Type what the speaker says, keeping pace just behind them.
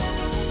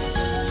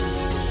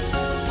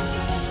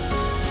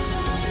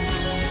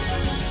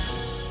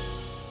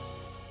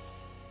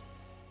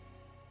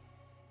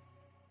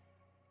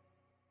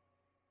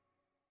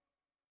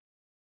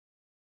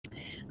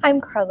I'm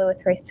Carla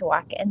with Race to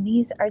Walk, and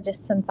these are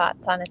just some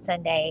thoughts on a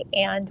Sunday.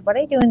 And what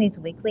I do in these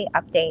weekly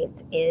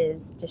updates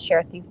is just share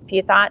a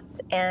few thoughts,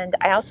 and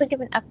I also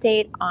give an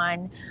update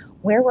on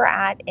where we're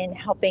at in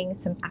helping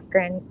some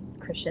Afghan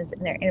Christians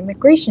in their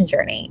immigration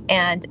journey.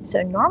 And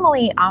so,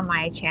 normally on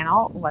my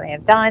channel, what I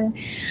have done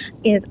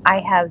is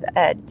I have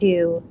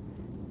do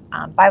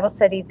Bible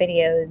study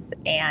videos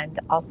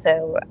and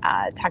also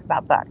talk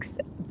about books.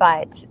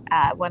 But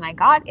when I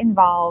got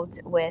involved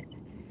with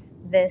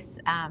this,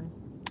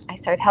 I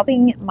started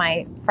helping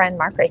my friend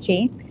Mark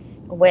Ritchie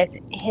with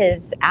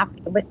his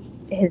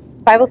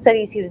Bible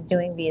studies he was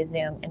doing via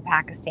Zoom in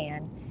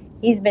Pakistan.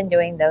 He's been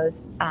doing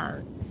those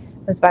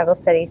Bible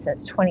studies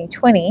since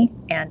 2020,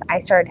 and I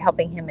started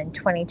helping him in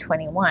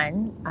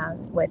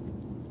 2021 with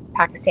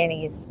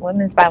Pakistani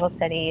women's Bible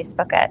studies.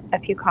 Spoke at a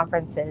few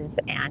conferences,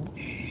 and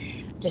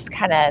just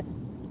kind of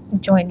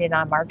joined in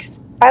on Mark's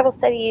Bible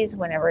studies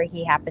whenever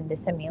he happened to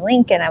send me a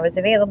link and I was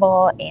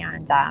available.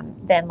 And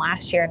then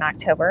last year in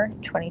October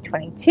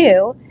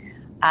 2022,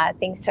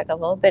 things took a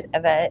little bit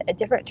of a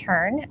different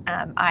turn.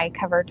 I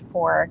covered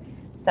for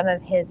some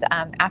of his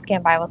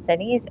Afghan Bible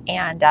studies,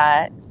 and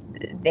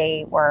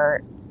they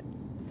were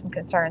some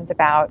concerns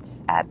about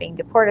being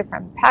deported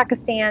from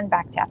Pakistan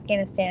back to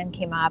Afghanistan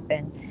came up,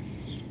 and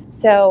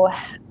so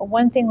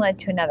one thing led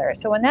to another.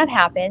 So when that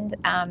happened,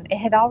 it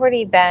had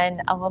already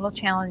been a little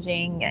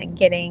challenging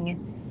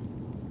getting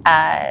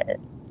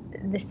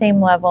the same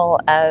level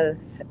of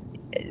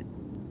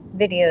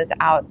videos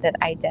out that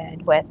I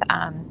did with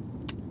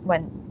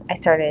when I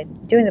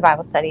started doing the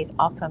Bible studies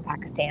also in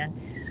Pakistan,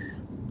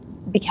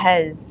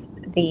 because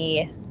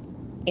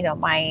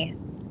my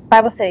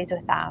Bible studies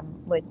with them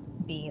would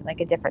be like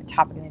a different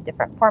topic in a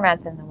different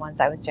format than the ones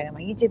I was doing on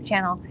my YouTube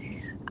channel.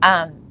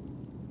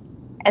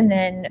 And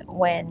then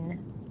when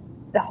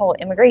the whole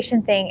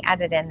immigration thing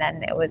added in,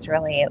 then it was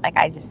really like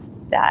I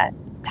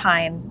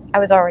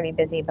was already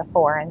busy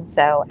before, and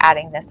so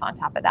adding this on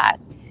top of that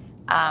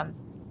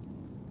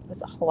was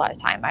a whole lot of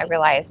time. I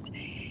realized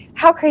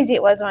how crazy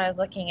it was when I was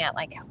looking at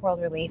like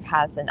World Relief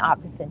has an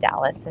office in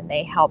Dallas, and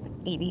they help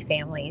 80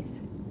 families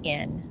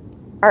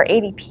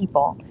 80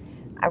 people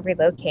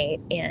relocate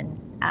in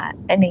a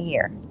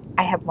year.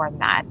 I have more than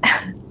that.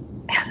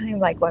 I'm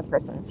like one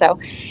person. So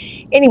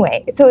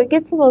anyway, so it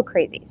gets a little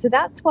crazy. So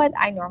that's what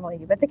I normally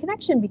do. But the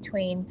connection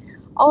between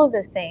all of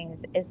those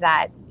things is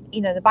that,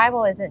 the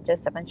Bible isn't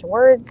just a bunch of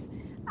words.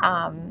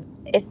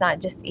 It's not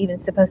just even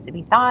supposed to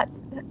be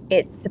thoughts.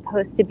 It's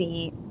supposed to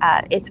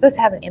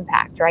have an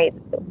impact, right?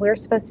 We're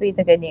supposed to be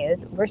the good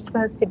news. We're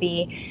supposed to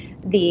be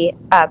the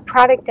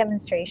product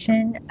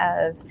demonstration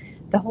of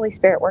the Holy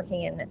Spirit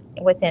working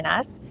within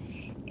us.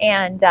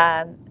 And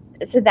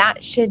so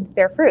that should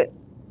bear fruit.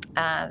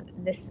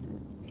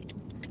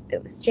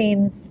 It was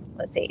James,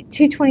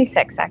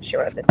 2:26, actually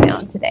wrote this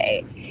down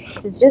today.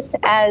 This is just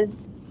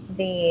as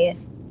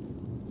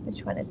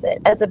which one is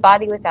it? As a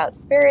body without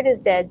spirit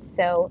is dead,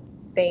 so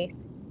faith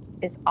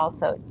is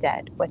also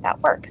dead without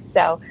works.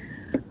 So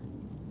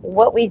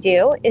what we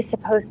do is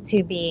supposed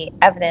to be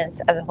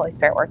evidence of the Holy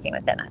Spirit working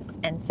within us.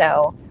 And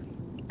so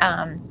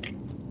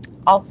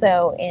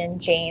also in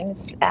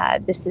James,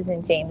 this is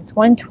in James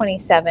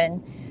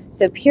 1:27,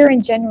 so pure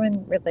and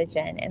genuine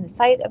religion in the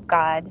sight of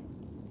God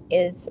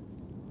is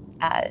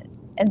and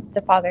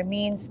the Father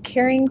means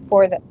caring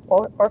for the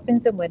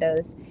orphans and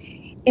widows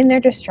in their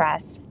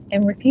distress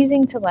and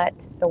refusing to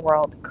let the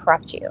world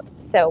corrupt you.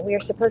 So we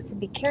are supposed to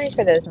be caring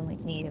for those in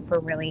need if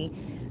we're really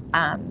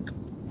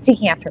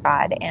seeking after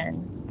God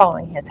and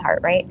following His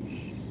heart, right?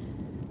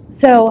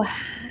 So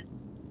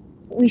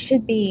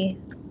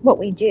what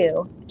we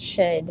do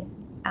should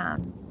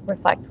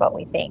reflect what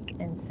we think.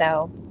 And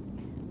so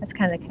that's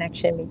kind of the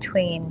connection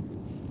between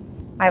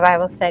my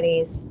Bible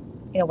studies,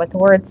 what the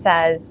Word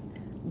says,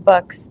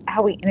 books,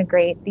 how we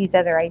integrate these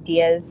other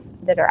ideas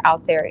that are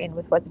out there in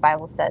with what the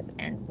Bible says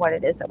and what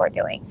it is that we're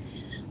doing.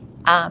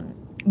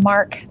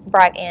 Mark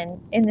brought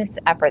in this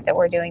effort that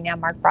we're doing now,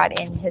 Mark brought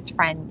in his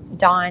friend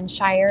Don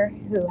Shire,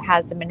 who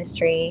has a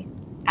ministry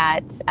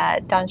at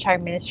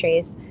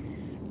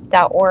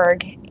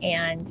DonShireMinistries.org.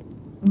 And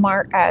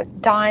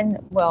Don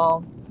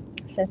will,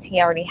 since he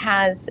already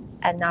has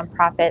a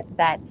nonprofit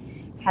that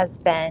has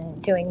been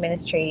doing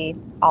ministry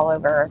all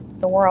over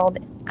the world,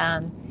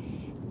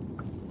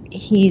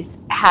 he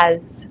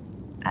has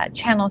a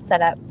channel set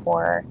up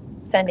for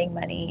sending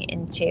money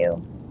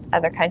into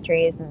other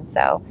countries. And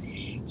so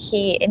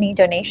any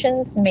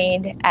donations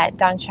made at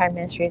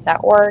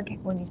DonShireMinistries.org,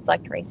 when you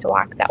select Race to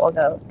Walk, that will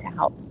go to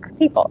help our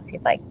people if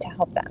you'd like to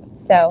help them.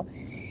 So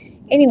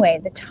anyway,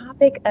 the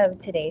topic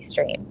of today's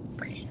stream.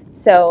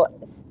 So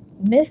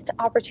missed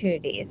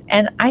opportunities.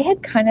 And I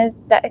had kind of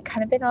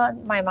been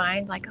on my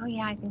mind, like, oh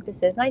yeah, I think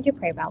this is, and I do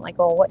pray about like,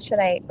 well, what should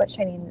I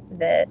name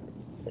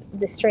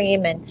the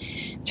stream, and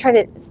try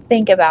to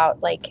think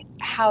about like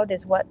how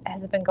does what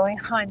has been going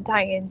on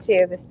tie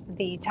into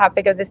the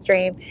topic of the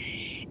stream.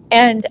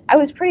 And I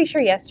was pretty sure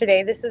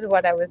yesterday I knew that this is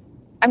what I was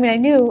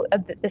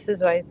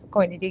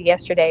going to do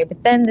yesterday,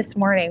 but then this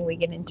morning we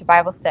get into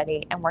Bible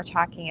study and we're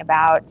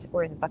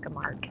in the book of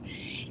Mark,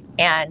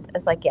 And I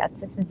was like, yes,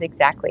 this is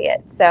exactly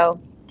it. So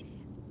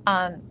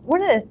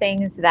one of the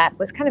things that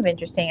was kind of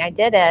interesting, I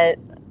did a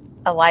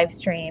live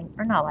stream,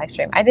 or not a live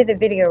stream, I did a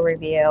video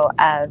review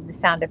of the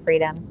Sound of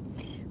Freedom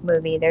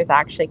movie. There's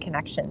actually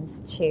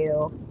connections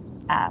to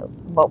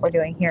what we're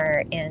doing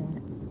here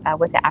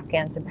with the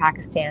Afghans in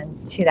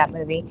Pakistan to that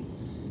movie.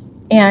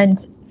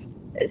 And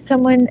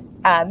someone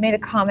made a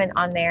comment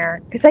on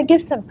there, because I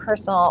give some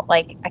personal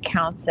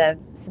accounts of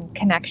some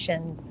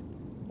connections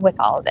with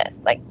all of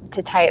this,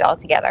 to tie it all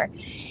together.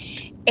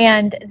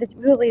 And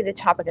really the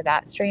topic of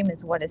that stream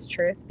is what is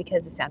truth,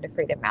 because the Sound of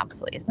Freedom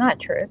absolutely is not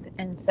truth.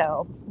 And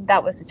so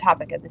that was the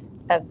topic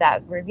of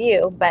that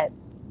review. But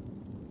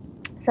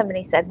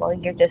somebody said, well,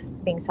 you're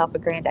just being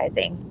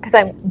self-aggrandizing, because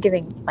I'm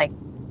giving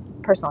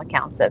personal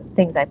accounts of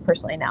things I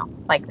personally know.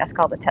 That's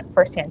called a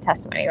first-hand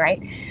testimony,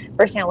 right?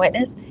 First-hand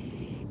witness.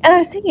 And I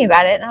was thinking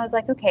about it, and I was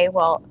like, okay,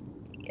 well,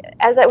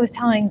 as I was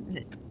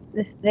telling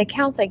the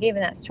accounts I gave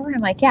in that story, I'm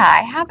like, yeah,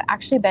 I have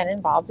actually been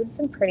involved in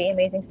some pretty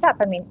amazing stuff.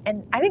 I mean,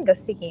 and I didn't go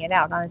seeking it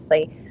out,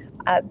 honestly.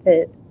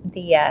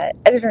 The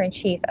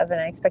editor-in-chief of An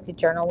Unexpected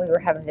Journal, we were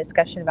having a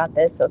discussion about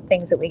this, so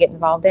things that we get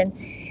involved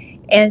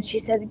in. And she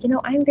said,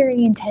 I'm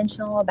very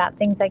intentional about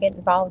things I get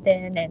involved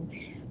in, and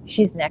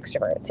she's an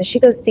extrovert. So she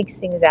goes seeks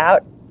things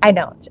out. I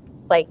don't.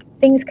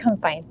 Things come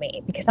find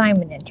me, because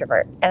I'm an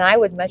introvert, and I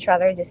would much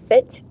rather just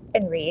sit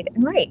and read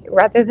and write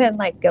rather than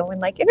go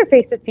and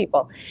interface with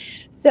people.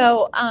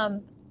 So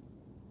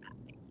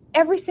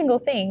every single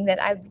thing that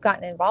I've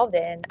gotten involved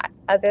in,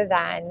 other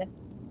than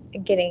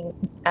joining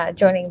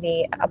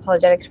the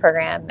apologetics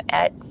program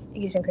at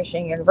Houston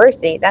Christian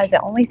University, that is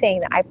the only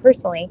thing that I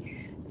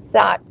personally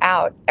sought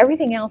out.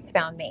 Everything else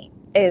found me.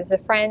 It was a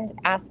friend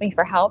asked me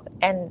for help,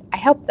 and I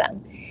helped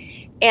them.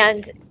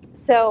 And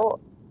so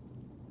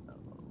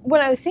when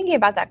I was thinking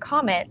about that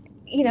comment,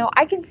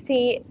 I can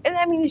see, and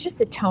I mean, it's just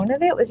the tone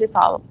of it was just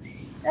all,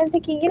 and I'm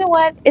thinking, you know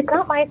what? It's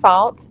not my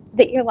fault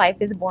that your life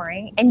is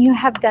boring and you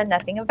have done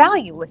nothing of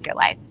value with your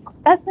life.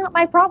 That's not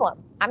my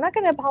problem. I'm not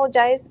going to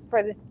apologize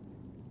for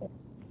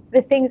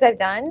the things I've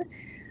done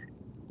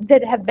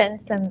that have been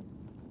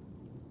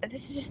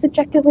this is just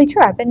objectively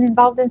true. I've been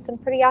involved in some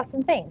pretty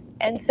awesome things.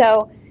 And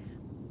so,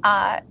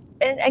 and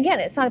again,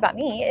 it's not about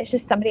me. It's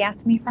just somebody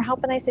asked me for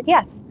help, and I said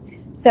yes.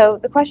 So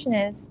the question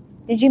is,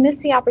 did you miss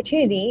the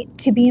opportunity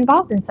to be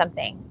involved in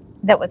something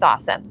that was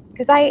awesome?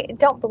 Because I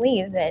don't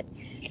believe that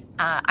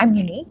I'm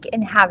unique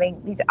in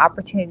having these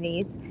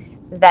opportunities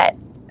that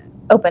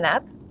open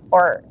up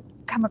or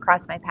come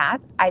across my path.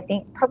 I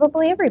think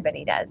probably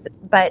everybody does,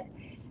 but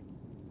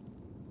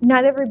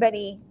not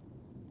everybody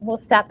will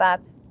step up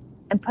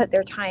and put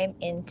their time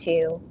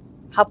into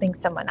helping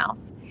someone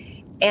else.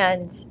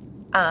 And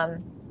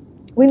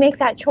we make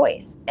that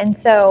choice. And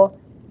so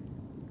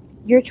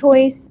your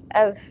choice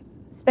of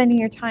spending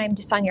your time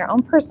just on your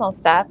own personal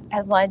stuff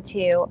has led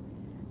to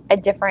a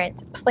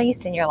different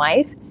place in your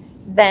life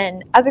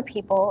than other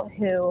people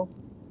who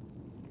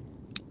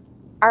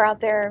are out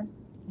there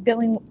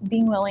being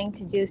willing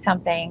to do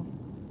something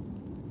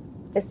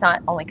that's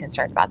not only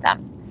concerned about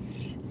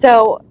them.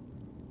 So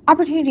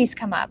opportunities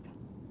come up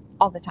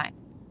all the time.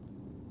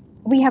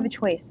 We have a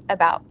choice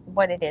about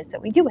what it is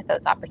that we do with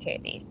those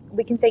opportunities.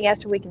 We can say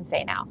yes or we can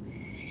say no.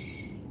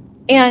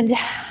 And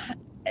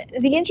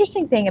the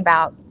interesting thing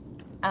about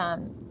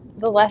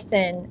the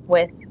lesson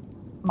with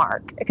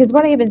Mark, because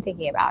what I've been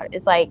thinking about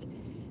is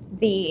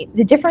the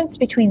difference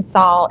between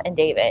Saul and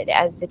David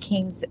as the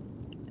kings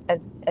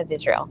of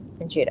Israel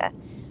and Judah.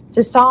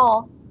 So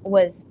Saul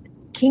was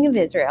king of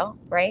Israel,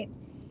 right?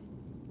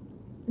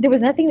 There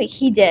was nothing that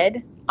he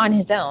did on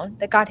his own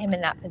that got him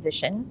in that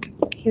position.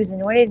 He was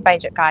anointed by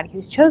God. He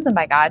was chosen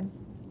by God.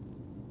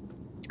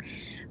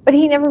 But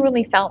he never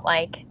really felt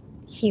like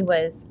he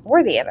was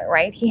worthy of it,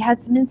 right? He had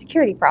some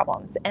insecurity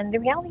problems. And the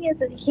reality is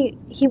that he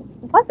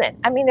wasn't.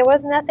 I mean, there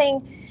was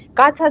nothing.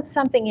 God had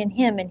something in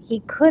him, and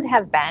he could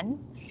have been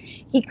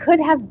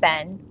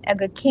a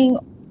good king.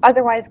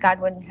 Otherwise,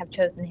 God wouldn't have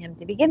chosen him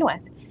to begin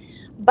with.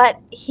 But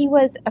he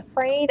was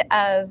afraid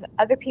of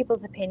other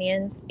people's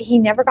opinions. He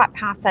never got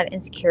past that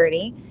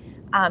insecurity.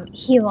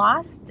 He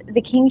lost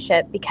the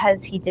kingship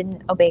because he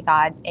didn't obey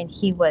God, and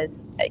he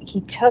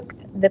took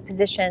the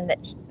position that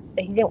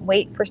he didn't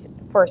wait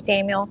for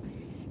Samuel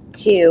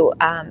to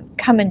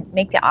come and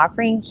make the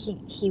offering.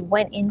 He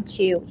went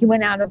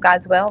out of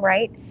God's will,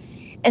 right?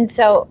 And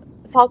so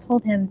Saul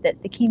told him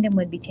that the kingdom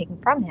would be taken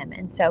from him,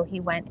 and so he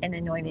went and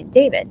anointed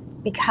David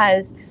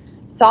because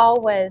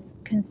Saul was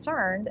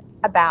concerned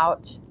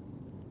about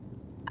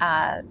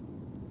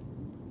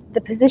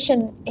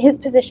his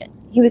position.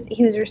 He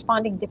was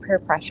responding to peer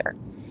pressure,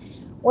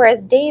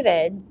 whereas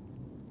David,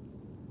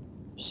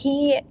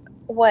 he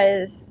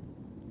was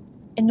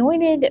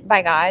anointed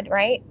by God,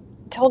 right?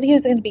 Told he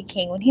was going to be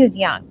king when he was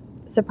young,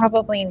 so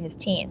probably in his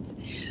teens,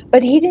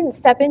 but he didn't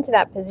step into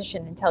that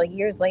position until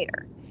years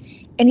later,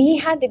 and he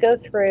had to go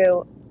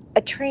through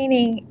a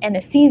training and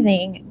a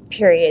seasoning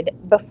period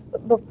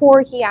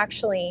before he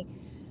actually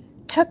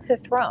took the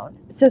throne.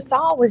 So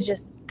Saul was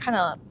just kind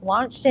of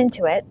launched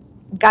into it,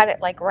 got it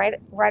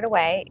right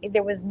away.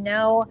 There was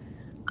no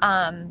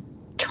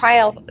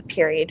trial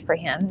period for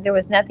him. There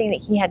was nothing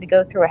that he had to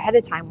go through ahead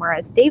of time,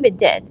 whereas David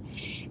did.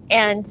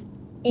 And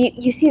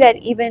you see that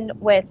even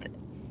with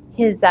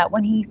his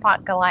when he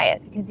fought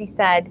Goliath, because he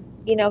said,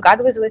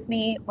 God was with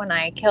me when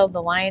I killed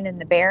the lion and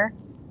the bear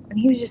when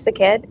he was just a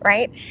kid,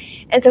 right?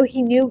 And so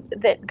he knew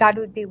that God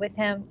would be with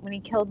him when he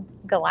killed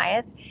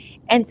Goliath.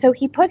 And so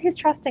he put his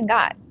trust in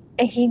God.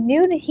 And he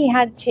knew that he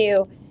had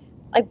to,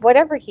 like,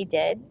 whatever he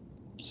did,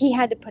 he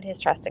had to put his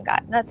trust in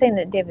God. I'm not saying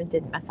that David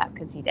didn't mess up,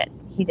 because he did.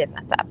 He did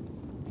mess up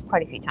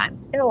quite a few times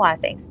in a lot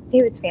of things.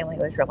 David's family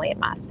was really a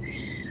mess.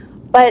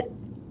 But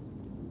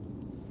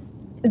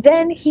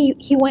then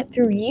he went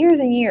through years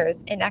and years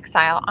in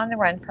exile on the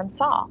run from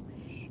Saul.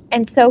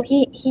 And so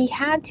he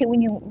had to,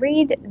 when you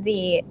read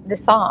the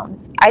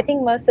Psalms, I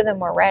think most of them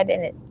were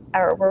read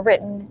or were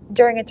written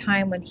during a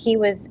time when he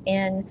was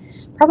in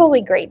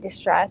probably great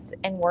distress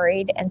and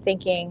worried and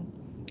thinking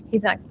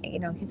he's not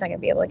going to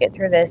be able to get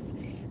through this.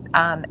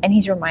 And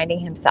he's reminding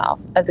himself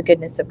of the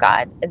goodness of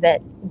God,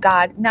 that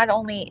God, not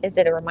only is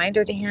it a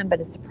reminder to him, but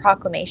it's a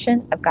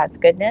proclamation of God's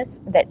goodness,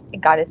 that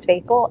God is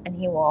faithful and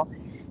he will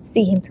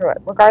see him through it,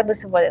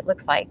 regardless of what it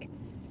looks like,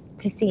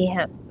 to see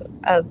him,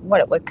 of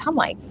what it would come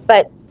like.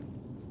 But,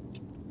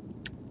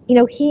 he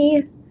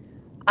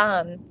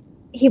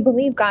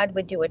believed God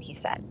would do what he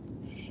said.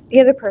 The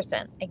other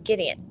person, like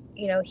Gideon,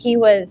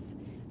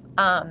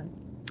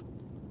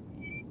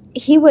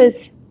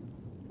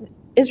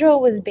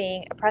 Israel was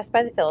being oppressed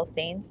by the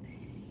Philistines,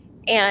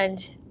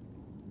 and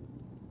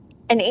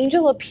an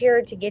angel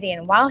appeared to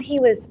Gideon while he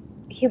was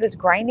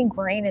grinding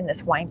grain in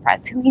this wine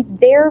press. So he's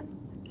there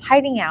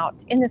hiding out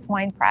in this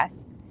wine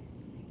press,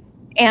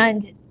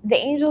 and the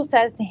angel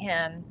says to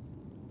him,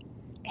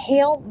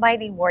 "Hail,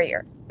 mighty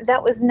warrior."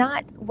 That was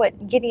not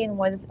what Gideon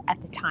was at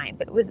the time,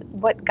 but it was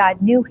what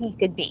God knew he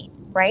could be,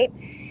 right?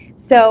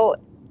 So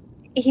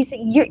he said,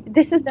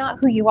 this is not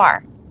who you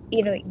are.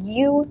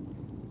 You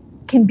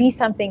can be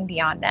something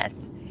beyond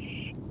this.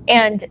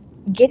 And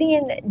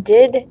Gideon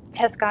did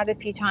test God a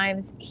few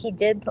times. He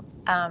did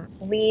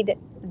lead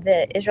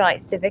the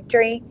Israelites to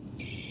victory.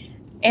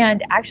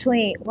 And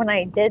actually, when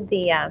I did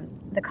the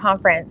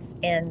conference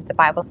in the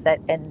Bible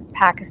set in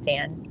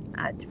Pakistan,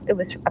 it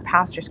was a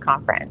pastor's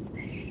conference.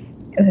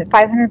 It was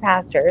 500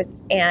 pastors,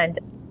 and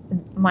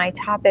my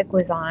topic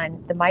was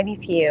on the mighty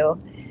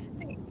few,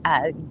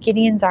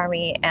 Gideon's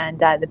army, and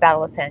the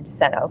Battle of San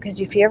Jacinto. Because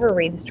if you ever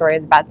read the story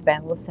about the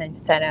Battle of San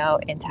Jacinto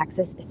in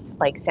Texas,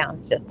 it's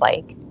sounds just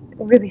like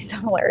really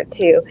similar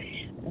to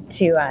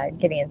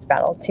Gideon's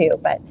battle too.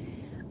 But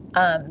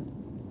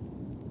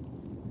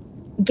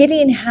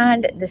Gideon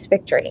had this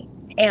victory,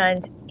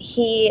 and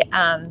he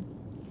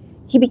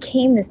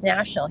became this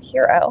national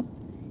hero.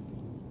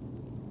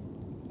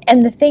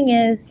 And the thing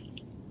is,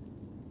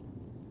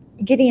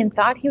 Gideon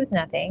thought he was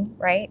nothing,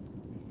 right?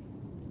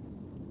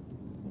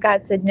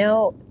 God said,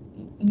 "No,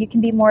 you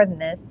can be more than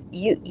this.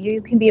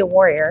 You can be a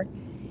warrior."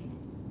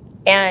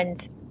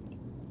 And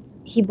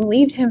he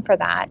believed him for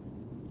that,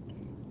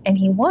 and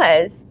he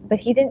was, but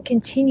he didn't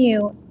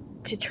continue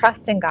to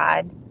trust in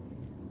God.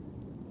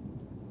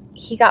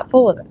 He got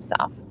full of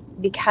himself,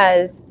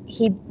 because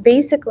he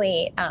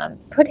basically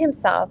put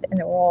himself in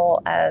the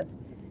role of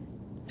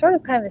sort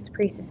of kind of this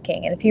priest as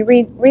king. And if you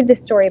read the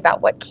story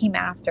about what came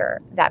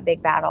after that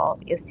big battle,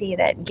 you'll see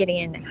that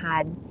Gideon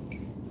had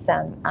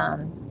some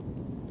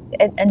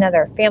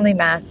another family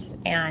mess,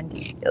 and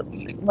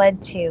it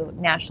led to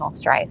national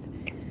strife.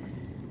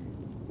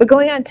 But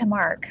going on to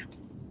Mark,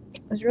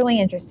 what was really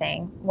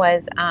interesting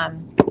was,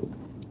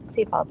 let's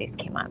see if all of these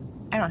came up.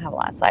 I don't have a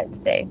lot of slides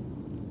today.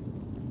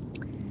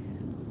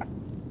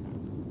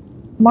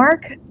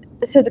 Mark,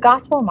 so the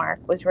Gospel of Mark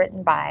was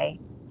written by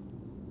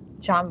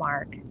John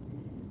Mark.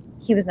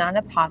 He was not an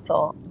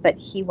apostle, but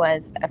he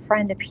was a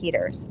friend of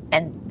Peter's.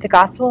 And the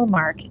Gospel of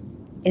Mark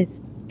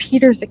is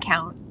Peter's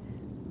account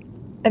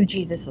of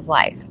Jesus'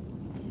 life.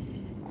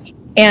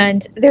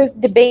 And there's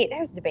debate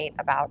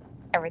about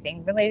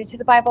everything related to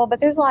the Bible, but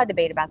there's a lot of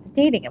debate about the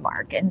dating of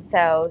Mark. And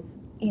so,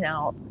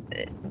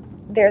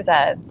 there's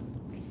a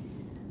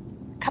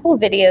couple of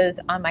videos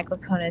on Mike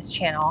Licona's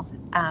channel.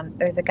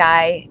 There's a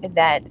guy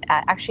that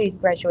actually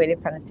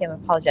graduated from the same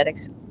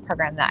apologetics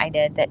program that I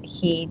did, that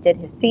he did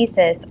his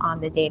thesis on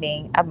the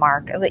dating of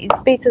Mark. It's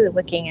basically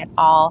looking at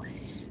all,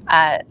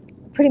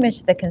 pretty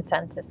much the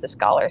consensus of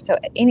scholars. So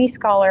any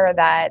scholar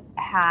that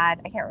had,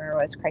 I can't remember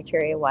what his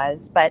criteria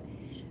was, but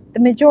the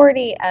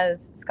majority of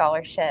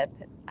scholarship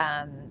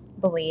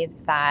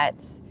believes that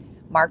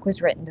Mark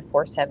was written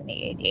before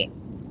 70 AD.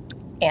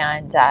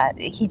 And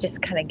he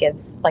just kind of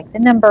gives like the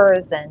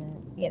numbers and,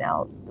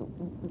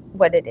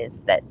 what it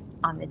is that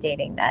on the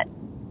dating that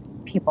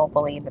people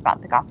believe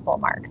about the Gospel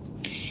of Mark.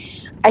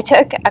 I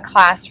took a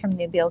class from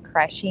Nabil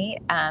Qureshi.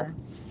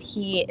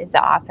 He is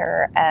the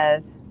author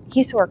of, he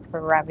used to work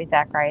for Ravi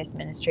Zacharias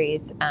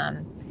Ministries,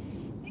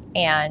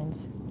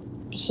 and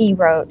he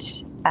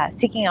wrote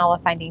Seeking Allah,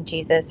 Finding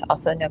Jesus,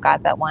 also No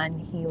God But One.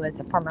 He was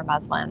a former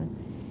Muslim.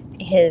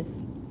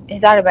 His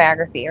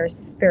autobiography or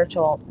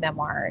spiritual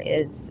memoir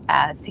is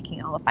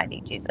Seeking Allah,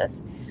 Finding Jesus.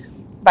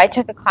 But I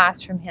took a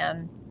class from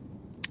him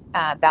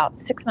about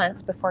 6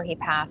 months before he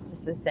passed.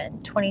 This was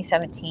in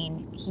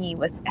 2017. He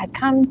had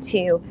come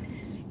to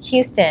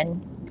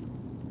Houston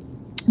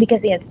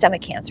because he had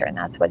stomach cancer, and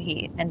that's what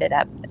he ended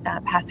up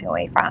passing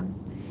away from.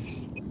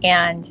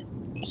 And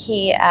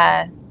he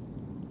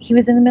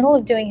was in the middle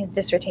of doing his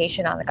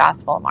dissertation on the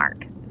Gospel of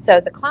Mark. So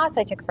the class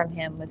I took from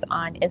him was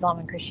on Islam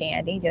and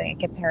Christianity, doing a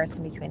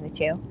comparison between the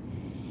two.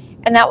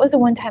 And that was a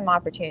one-time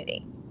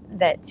opportunity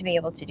to be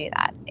able to do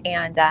that.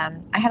 And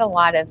I had a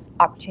lot of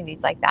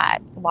opportunities like that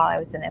while I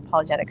was in the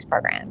apologetics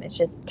program. It's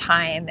just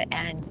time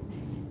and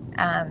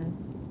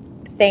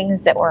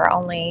things that were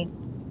only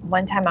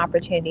one-time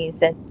opportunities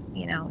that,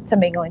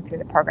 somebody going through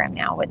the program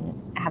now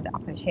wouldn't have the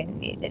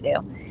opportunity to do.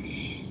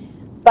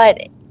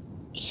 But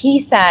he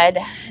said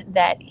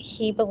that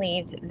he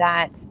believed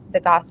that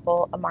the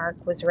Gospel of Mark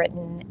was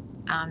written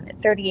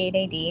at 38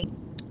 AD.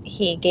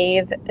 He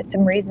gave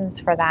some reasons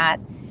for that.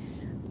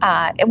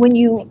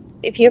 And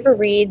if you ever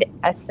read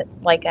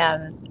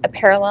a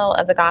parallel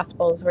of the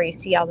Gospels where you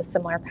see all the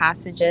similar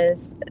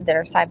passages that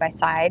are side by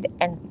side,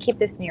 and keep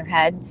this in your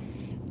head,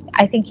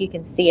 I think you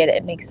can see it.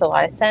 It makes a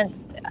lot of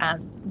sense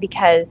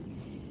because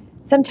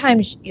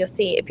sometimes you'll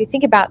see, if you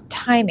think about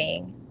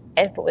timing,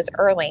 if it was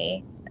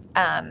early,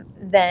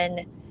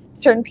 then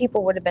certain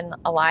people would have been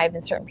alive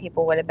and certain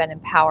people would have been in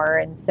power.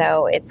 And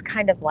so it's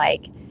kind of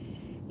like,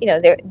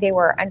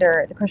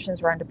 the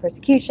Christians were under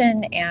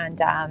persecution, and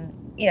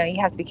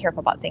you have to be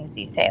careful about things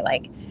that you say.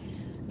 Like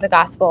the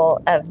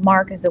Gospel of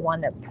Mark is the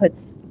one that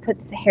puts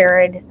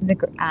Herod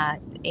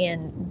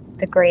in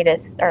the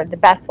greatest or the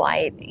best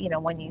light.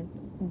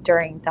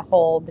 During the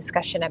whole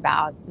discussion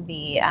about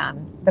the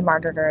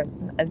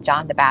martyrdom of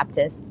John the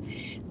Baptist,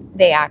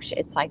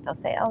 it's like they'll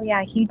say, oh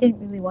yeah, he didn't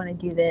really want to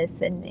do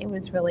this, and it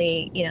was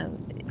really,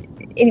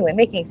 anyway,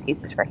 making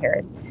excuses for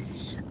Herod,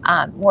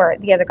 where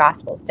the other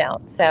Gospels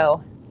don't.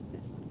 So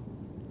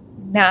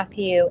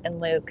Matthew and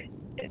Luke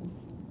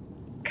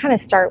kind of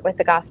start with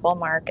the Gospel of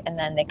Mark, and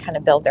then they kind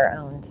of build their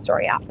own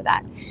story off of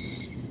that.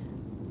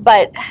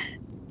 But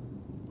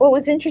what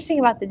was interesting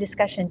about the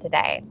discussion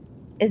today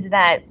is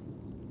that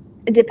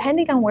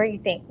depending on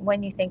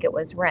when you think it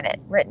was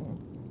written,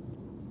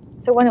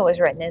 so when it was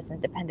written isn't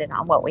dependent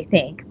on what we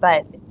think,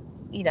 but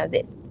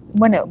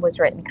when it was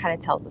written kind of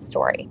tells a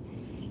story.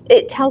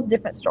 It tells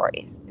different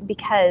stories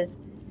because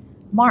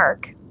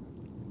Mark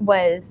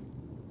was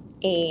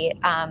a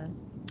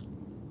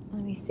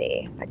let me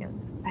see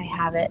if I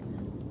have it.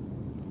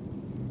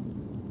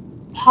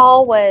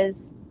 Paul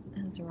was,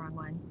 that was the wrong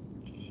one.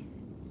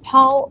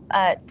 Paul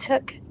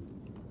took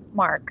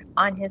Mark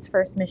on his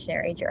first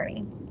missionary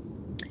journey.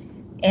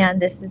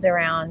 And this is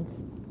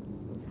around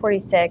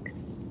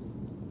 46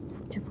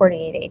 to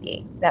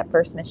 48 AD, that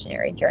first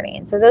missionary journey.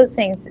 And so those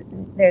things,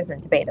 there's a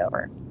debate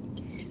over.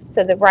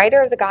 So the writer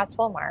of the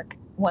Gospel of Mark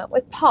went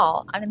with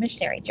Paul on a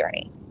missionary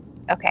journey.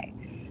 Okay.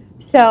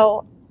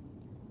 So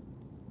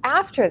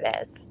after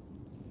this,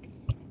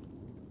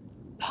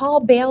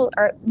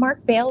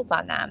 Mark bails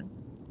on them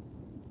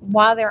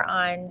while they're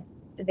on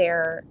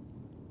their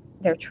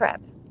trip.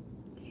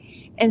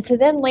 And so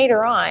then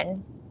later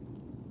on,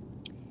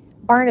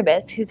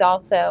 Barnabas, who's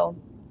also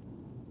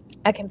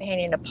a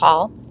companion of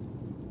Paul,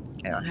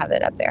 I don't have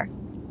it up there.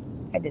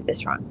 I did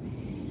this wrong.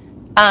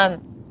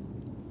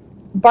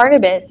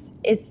 Barnabas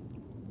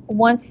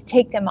wants to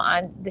take them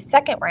on the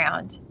second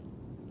round,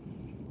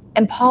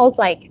 and Paul's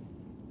like,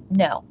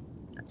 no,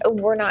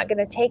 we're not going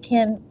to take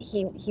him.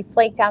 He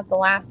flaked out the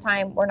last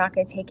time. We're not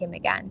going to take him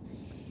again.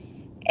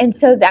 And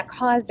so that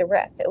caused a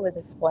rift. It was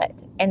a split,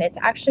 and it's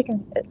actually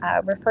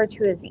referred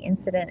to as the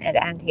incident at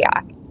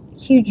Antioch.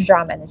 Huge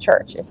drama in the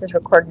church. This is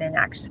recorded in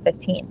Acts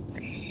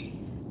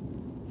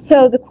 15.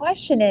 So the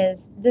question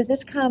is, does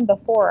this come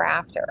before or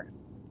after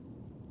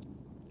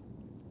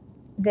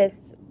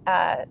this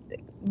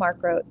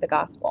Mark wrote the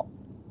gospel?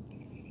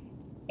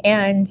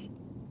 And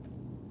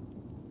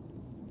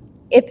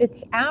if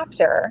it's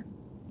after,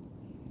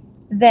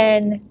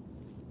 then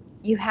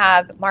you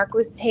have Mark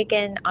was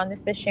taken on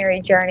this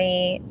missionary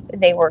journey.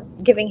 They were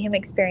giving him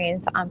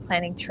experience on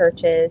planting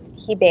churches.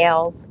 He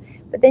bails.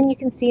 But then you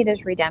can see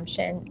there's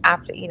redemption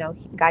after,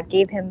 God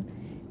gave him,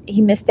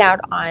 he missed out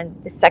on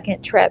the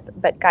second trip,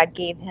 but God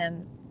gave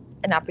him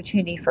an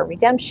opportunity for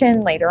redemption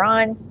later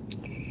on.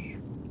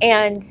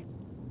 And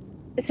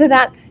so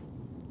that's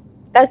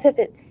if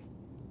it's,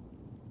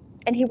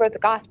 and he wrote the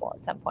gospel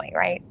at some point,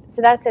 right?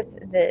 So that's if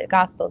the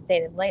gospel is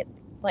dated late.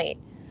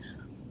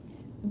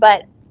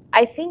 But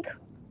I think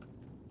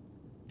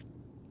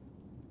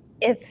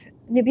if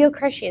Nabil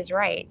Qureshi is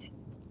right,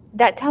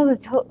 that tells a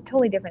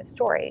totally different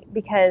story,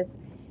 because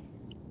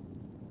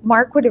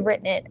Mark would have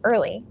written it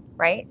early,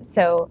 right?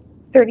 So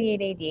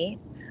 38 AD.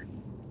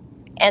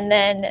 And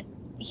then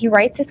he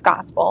writes his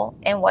gospel.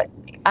 And what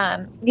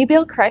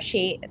Nabil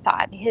Qureshi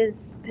thought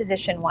his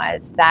position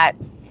was that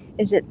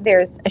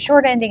there's a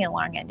short ending and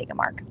long ending of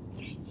Mark.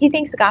 He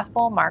thinks the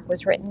Gospel of Mark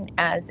was written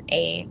as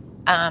a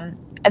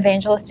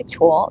evangelistic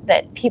tool,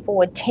 that people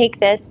would take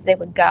this, they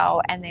would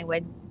go and they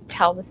would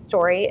tell the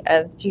story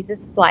of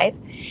Jesus' life.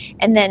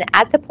 And then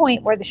at the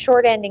point where the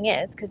short ending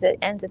is, because it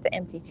ends at the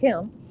empty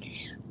tomb,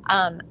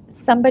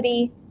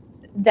 Somebody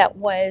that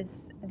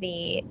was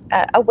a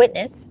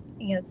witness,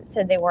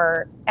 said there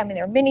were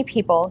many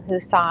people who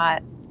saw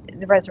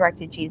the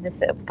resurrected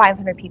Jesus,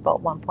 500 people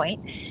at one point,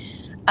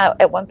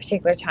 at one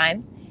particular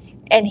time.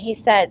 And he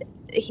said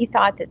he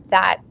thought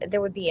that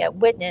there would be a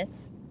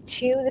witness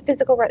to the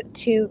physical,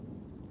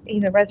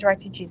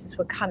 resurrected Jesus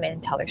would come in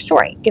and tell their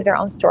story, give their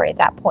own story at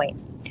that point.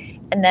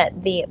 And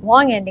that the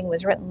long ending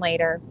was written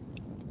later,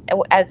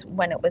 as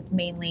when it was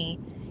mainly,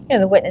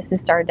 the witnesses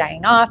started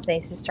dying off, they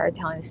just started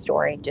telling the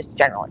story just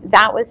generally.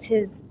 That was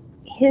his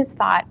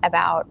thought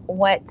about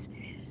what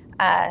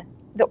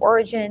the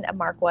origin of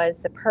Mark was,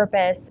 the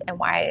purpose, and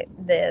why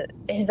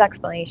his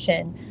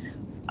explanation,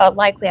 a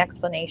likely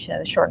explanation of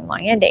the short and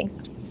long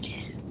endings.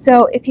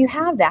 So if you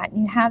have that,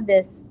 and you have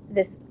this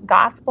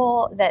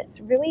gospel that's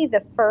really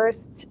the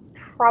first,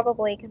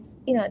 probably, because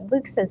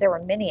Luke says there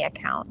were many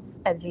accounts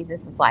of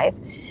Jesus's life,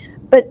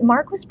 but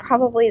Mark was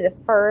probably the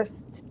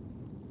first.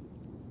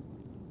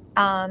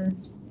 I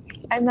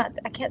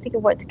can't think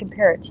of what to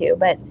compare it to,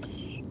 but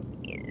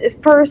the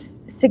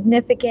first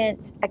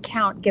significant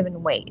account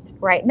given weight,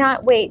 right?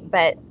 Not weight,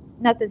 but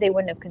not that they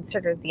wouldn't have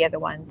considered the other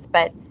ones,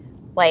 but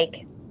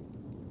like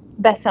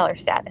bestseller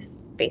status,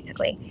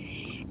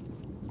 basically.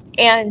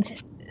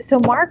 And so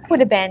Mark would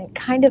have been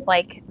kind of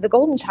like the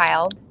golden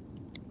child,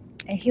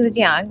 and he was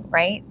young,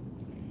 right,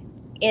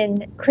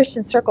 in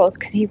Christian circles,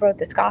 because he wrote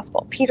this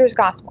gospel, Peter's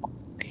gospel,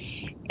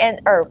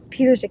 or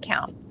Peter's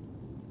account.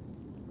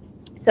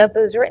 So if it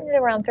was written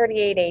around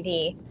 38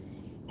 AD,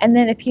 and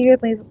then a few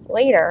years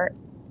later,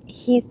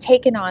 he's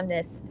taken on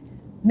this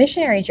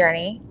missionary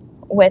journey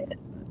with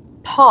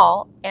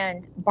Paul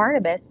and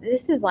Barnabas.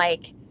 This is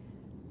like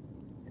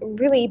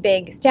really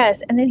big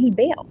status. And then he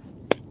bails.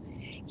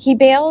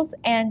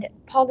 And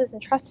Paul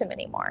doesn't trust him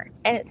anymore.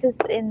 And it says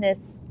in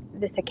this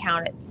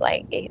account, it's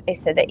like they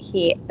said that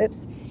he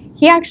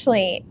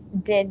actually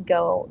did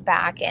go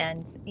back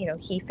and,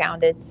 he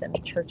founded some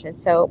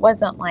churches. So it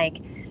wasn't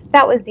like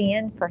that was the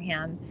end for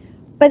him.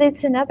 But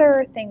it's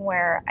another thing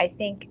where I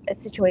think a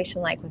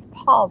situation like with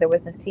Paul, there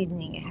was no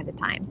seasoning ahead of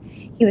time.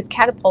 He was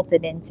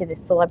catapulted into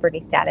this celebrity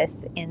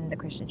status in the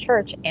Christian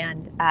church,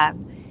 and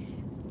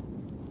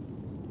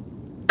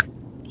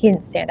he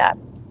didn't stand up,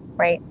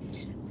 right?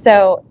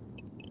 So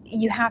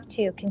you have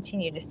to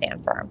continue to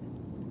stand firm.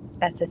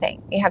 That's the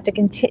thing. You have to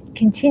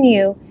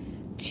continue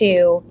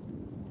to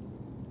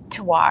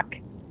walk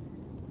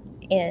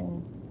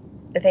in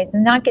the faith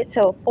and not get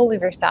so full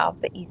of yourself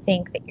that you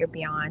think that you're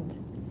beyond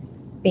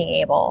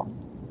being able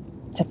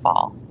to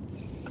fall.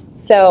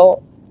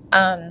 So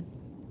a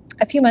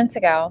few months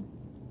ago,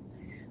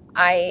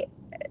 I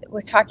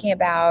was talking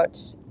about,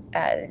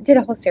 did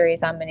a whole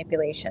series on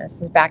manipulation.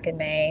 This is back in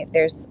May.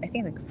 There's, I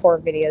think, like 4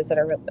 videos that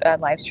are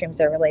live streams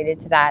that are related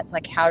to that,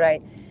 like how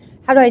to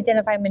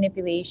identify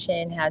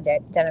manipulation, how to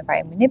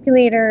identify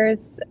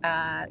manipulators.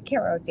 I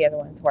can't remember what the other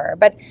ones were,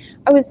 but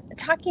I was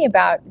talking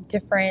about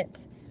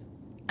different,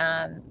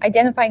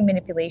 identifying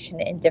manipulation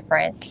in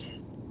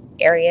different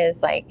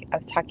areas. Like I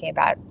was talking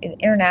about in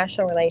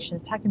international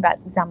relations, talking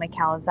about Zalmay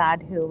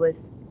Khalilzad, who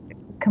was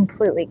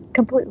completely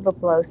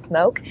blow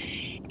smoke,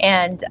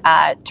 and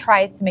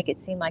tries to make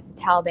it seem like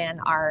the Taliban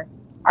are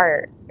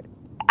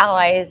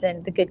allies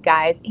and the good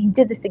guys. He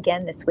did this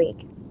again this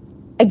week.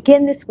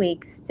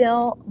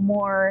 Still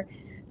more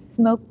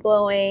smoke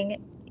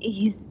blowing.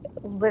 He's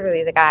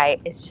literally, the guy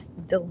is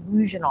just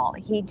delusional.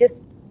 He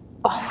just,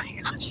 oh my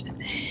gosh.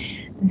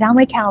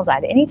 Zalmay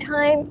Khalilzad,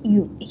 anytime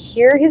you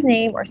hear his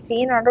name or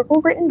see an article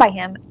written by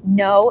him,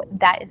 know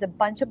that is a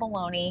bunch of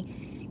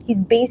baloney. He's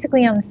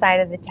basically on the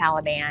side of the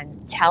Taliban.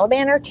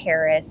 Taliban are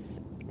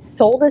terrorists,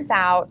 sold us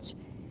out.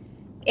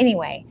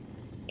 Anyway,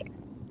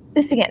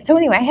 this again. So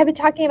anyway, I have been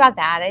talking about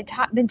that.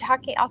 I've been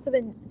talking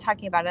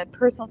about a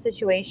personal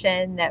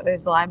situation that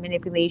was a lot of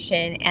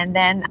manipulation. And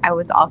then I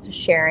was also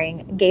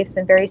gave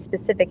some very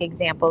specific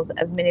examples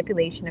of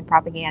manipulation and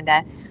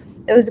propaganda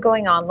that was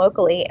going on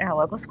locally in our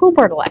local school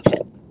board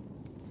election.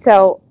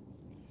 So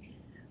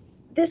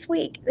this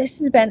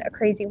has been a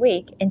crazy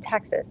week in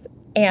Texas.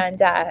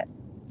 And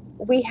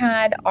we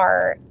had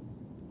our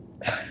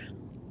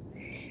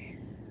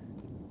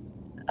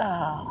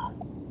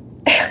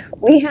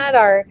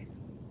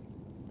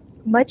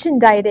much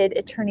indicted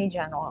Attorney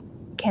General,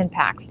 Ken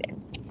Paxton.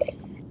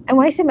 And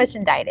when I say much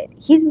indicted,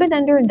 he's been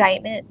under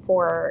indictment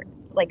for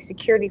like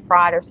security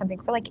fraud or something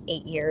for like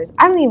 8 years.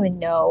 I don't even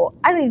know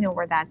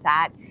where that's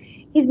at.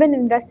 He's been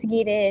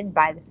investigated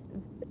by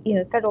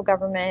the federal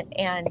government,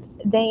 and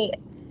the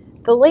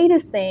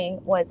latest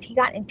thing was he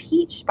got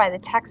impeached by the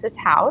Texas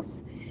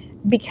House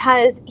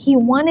because he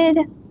wanted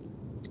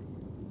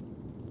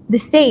the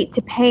state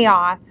to pay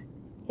off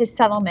his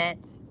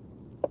settlement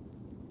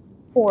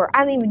for,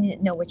 I don't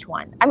even know which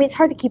one. I mean, it's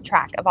hard to keep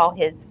track of all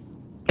his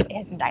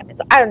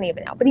indictments. I don't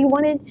even know. But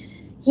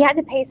he had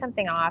to pay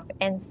something off.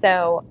 And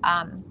so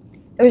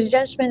there was a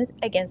judgment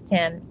against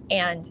him,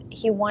 and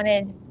he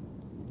wanted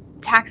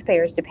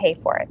taxpayers to pay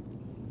for it.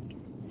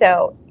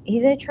 So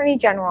he's an attorney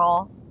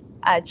general.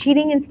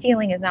 Cheating and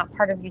stealing is not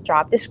part of your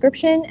job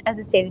description as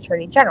a state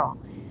attorney general.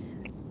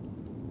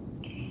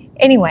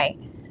 Anyway,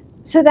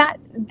 so that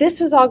this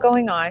was all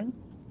going on,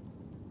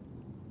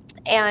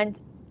 and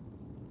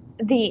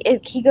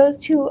he goes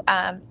to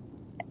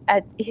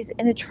he's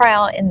in a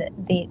trial in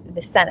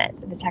the Senate,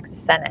 the Texas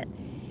Senate,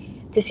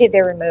 to see if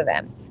they remove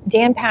him.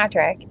 Dan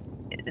Patrick,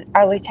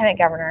 our lieutenant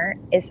governor,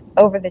 is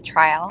over the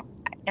trial,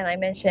 and I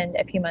mentioned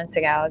a few months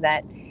ago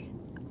that,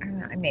 I don't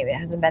know, maybe it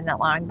hasn't been that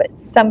long,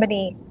 but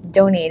somebody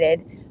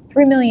donated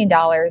 $3 million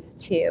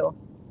to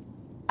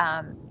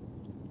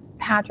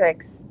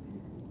Patrick's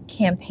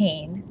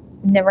campaign.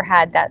 Never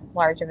had that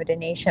large of a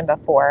donation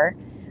before,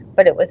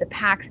 but it was a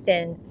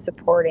Paxton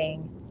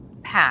supporting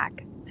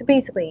PAC. So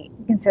basically,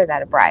 consider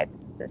that a bribe.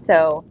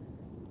 So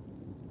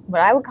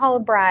what I would call a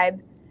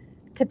bribe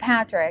to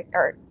Patrick,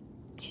 or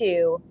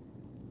to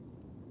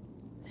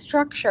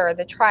structure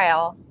the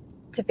trial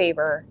to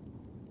favor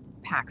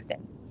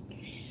Paxton.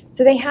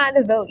 So they had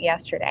a vote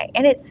yesterday,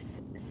 and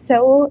it's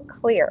so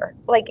clear.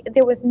 Like,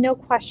 there was no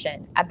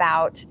question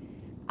about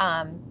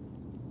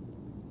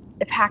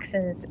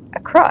Paxton's a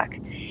crook.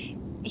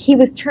 He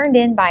was turned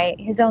in by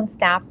his own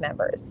staff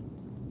members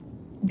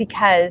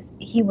because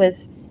he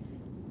was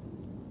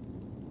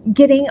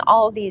getting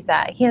all of these.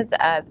 He has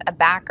a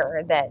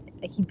backer that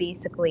he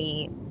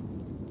basically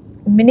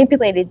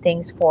manipulated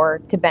things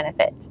to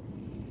benefit.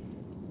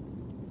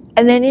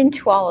 And then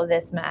into all of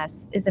this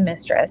mess is a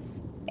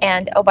mistress.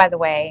 And oh, by the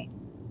way,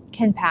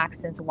 Ken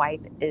Paxton's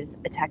wife is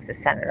a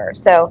Texas senator.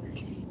 So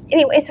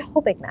anyway, it's a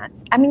whole big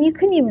mess. I mean, you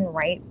couldn't even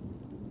write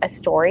a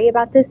story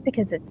about this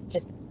because it's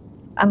just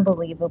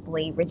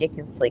unbelievably,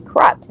 ridiculously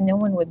corrupt. No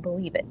one would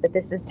believe it, but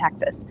this is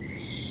Texas.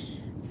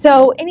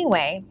 So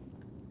anyway,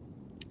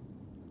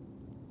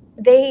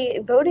 they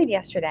voted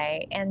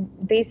yesterday, and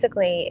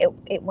basically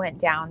it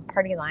went down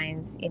party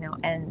lines,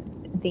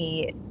 and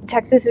the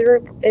Texas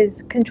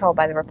is controlled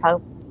by the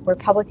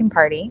Republican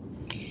Party.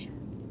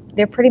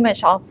 They're pretty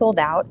much all sold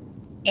out,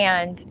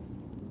 and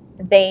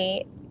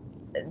they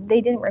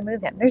didn't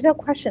remove him. There's no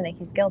question that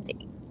he's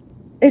guilty.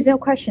 There's no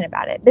question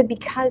about it. But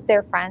because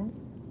they're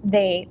friends,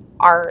 they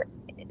are,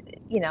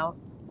 we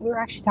were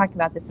actually talking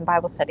about this in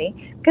Bible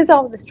study, because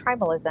all of this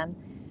tribalism,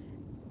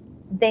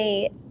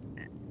 they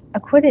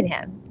acquitted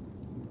him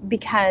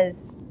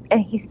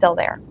and he's still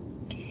there.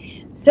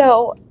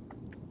 So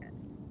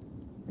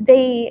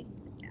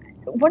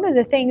one of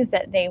the things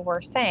that they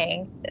were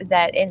saying,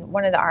 that in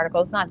one of the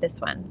articles, not this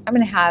one, I'm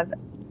going to have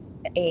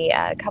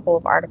a couple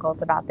of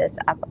articles about this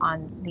up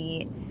on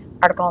the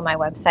article on my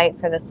website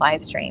for this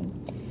live stream.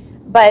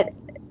 But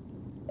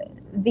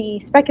the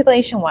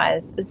speculation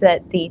was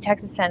that the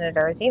Texas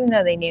senators, even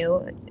though they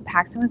knew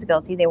Paxton was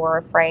guilty, they were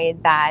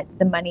afraid that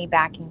the money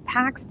backing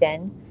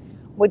Paxton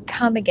would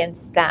come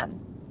against them,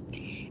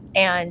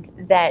 and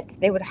that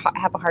they would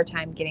have a hard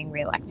time getting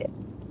reelected.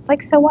 It's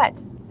like, so what?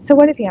 So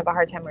what if you have a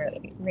hard time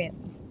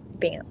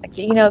being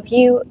elected?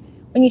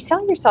 When you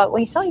sell your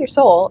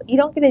soul, you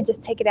don't get to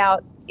just take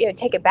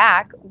it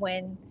back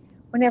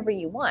whenever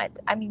you want.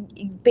 I mean,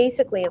 you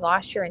basically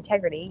lost your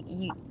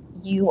integrity.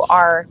 You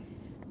are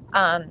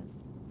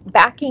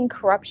backing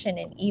corruption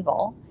and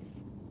evil,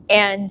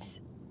 and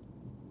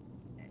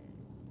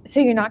so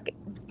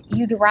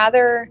you'd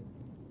rather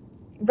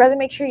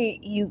make sure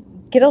you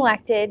get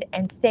elected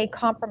and stay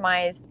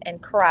compromised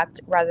and corrupt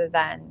rather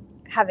than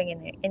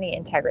having any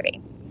integrity.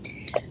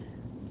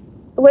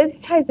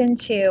 This ties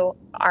into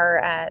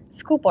our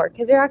school board,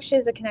 because there actually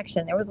is a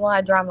connection. There was a lot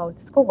of drama with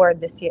the school board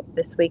this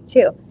week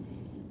too.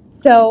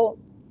 So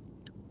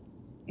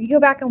if you go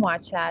back and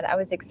watch that, I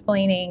was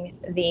explaining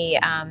there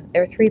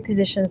were 3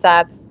 positions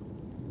up.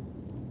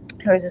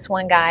 There was this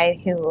one guy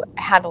who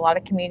had a lot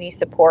of community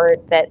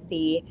support that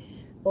the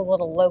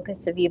little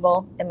locus of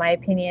evil, in my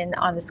opinion,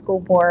 on the school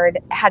board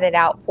had it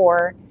out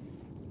for,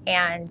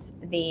 and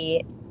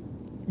this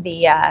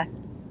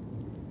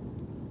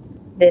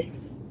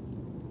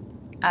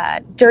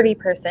dirty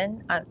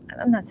person.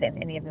 I'm not saying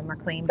any of them are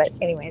clean, but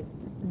anyway,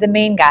 the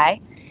main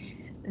guy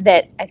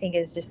that I think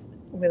is just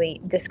really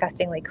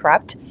disgustingly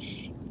corrupt.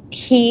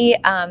 He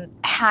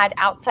had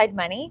outside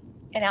money,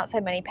 an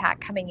outside money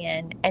PAC coming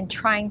in and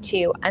trying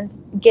to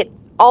get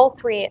all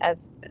 3 of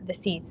the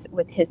seats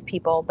with his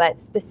people, but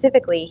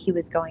specifically he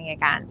was going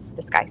against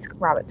this guy,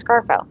 Robert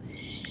Scarfo.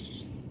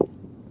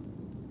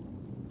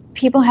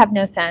 People have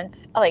no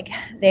sense. Like,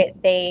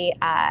 they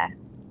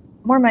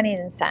more money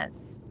than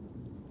sense.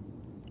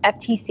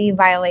 FTC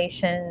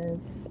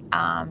violations.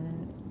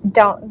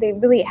 They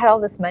really had all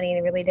this money.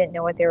 They really didn't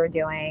know what they were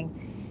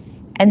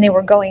doing, and they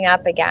were going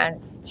up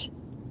against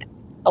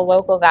a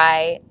local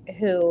guy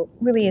who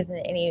really isn't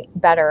any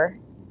better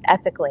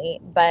ethically,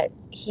 but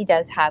he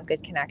does have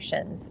good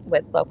connections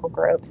with local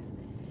groups.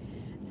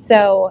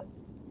 So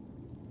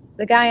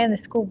the guy on the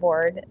school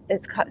board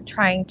is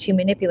trying to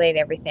manipulate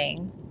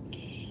everything.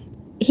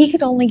 He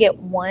could only get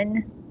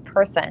one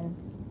person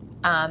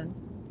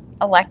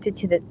elected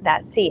to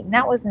that seat, and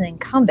that was an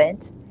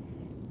incumbent,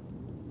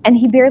 and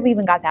he barely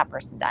even got that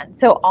person done.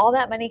 So all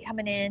that money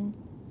coming in,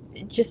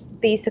 just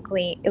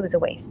basically, it was a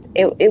waste.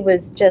 It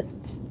was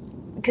just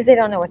because they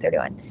don't know what they're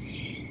doing.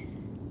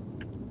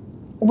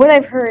 What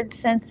I've heard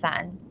since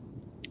then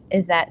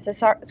is that, so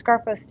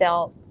Scarfo's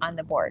still on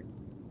the board,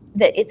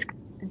 that it's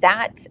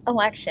that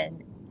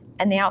election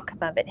and the outcome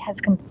of it has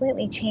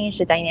completely changed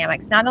the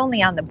dynamics, not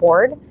only on the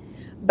board,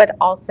 but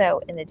also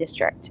in the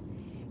district.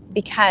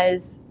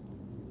 Because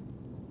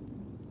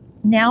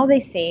now they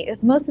see,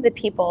 is most of the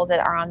people that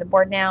are on the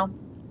board now,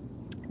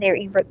 they're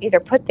either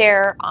put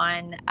there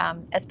on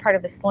as part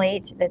of a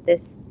slate that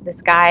this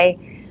guy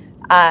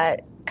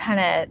kind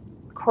of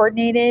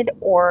coordinated,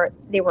 or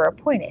they were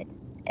appointed.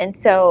 And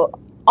so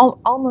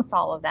almost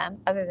all of them,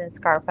 other than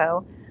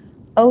Scarfo,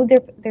 owe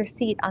their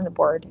seat on the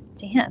board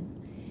to him.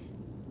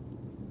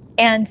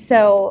 And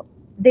so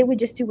they would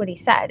just do what he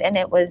said. And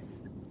it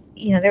was,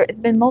 there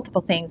have been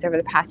multiple things over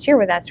the past year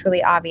where that's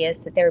really obvious,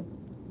 that they're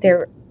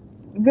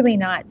really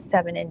not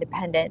 7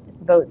 independent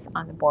votes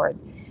on the board.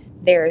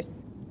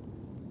 There's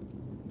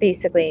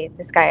basically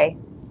this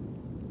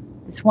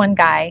one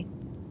guy,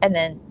 and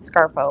then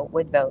Scarfo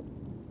would vote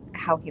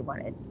how he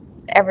wanted.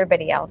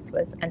 Everybody else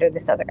was under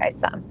this other guy's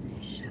thumb.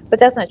 But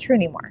that's not true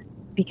anymore,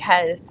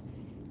 because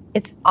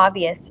it's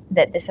obvious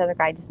that this other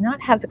guy does not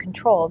have the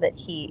control that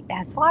he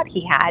has thought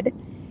he had.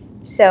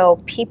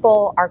 So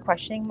people are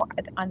questioning more,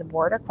 on the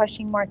board are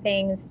questioning more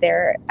things.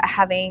 They're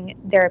having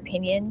their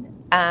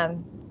opinion,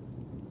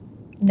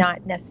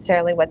 not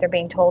necessarily what they're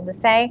being told to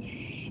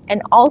say.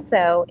 And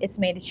also, it's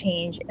made a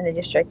change in the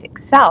district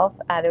itself.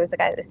 There was a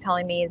guy that was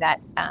telling me that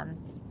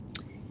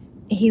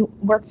he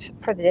worked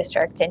for the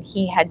district, and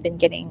he had been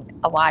getting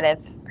a lot of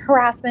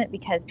harassment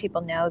because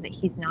people know that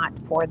he's not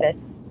for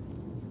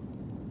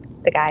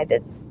the guy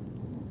that's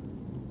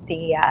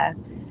the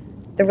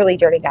really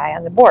dirty guy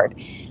on the board.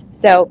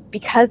 So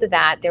because of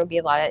that, there would be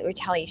a lot of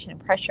retaliation and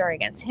pressure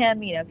against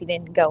him, if he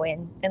didn't go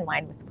in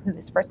line with who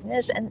this person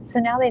is. And so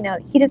now they know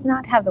he does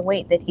not have the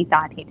weight that he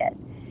thought he did.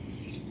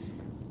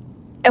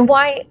 And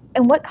why?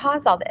 And what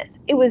caused all this?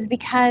 It was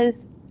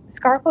because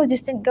Scarfo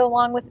just didn't go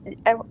along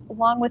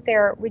with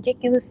their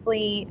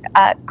ridiculously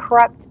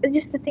corrupt,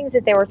 just the things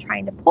that they were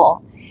trying to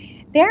pull.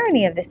 The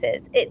irony of this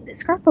is,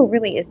 Scarfo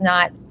really is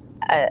not.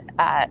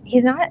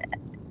 He's not.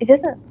 It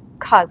doesn't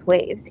cause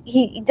waves.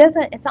 He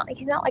doesn't. It's not.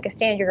 He's not like a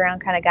stand your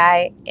ground kind of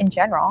guy in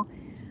general.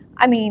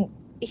 I mean,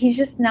 he's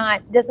just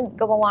not. Doesn't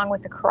go along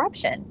with the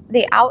corruption,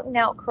 the out and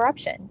out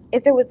corruption.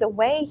 If there was a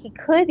way he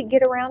could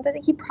get around it,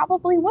 he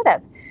probably would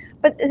have.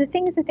 But the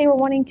things that they were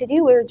wanting to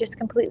do were just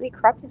completely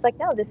corrupt. He's like,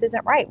 no, this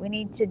isn't right. We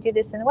need to do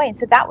this in a way. And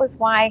so that was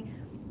why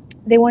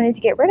they wanted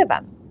to get rid of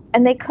him,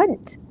 and they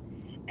couldn't.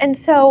 And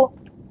so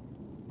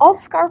all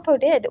Scarfo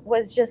did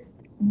was just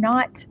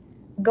not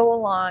go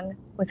along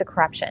with the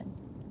corruption.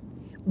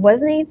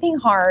 Wasn't anything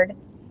hard.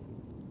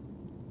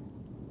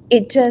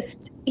 He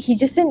just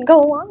didn't go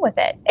along with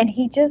it, and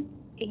he just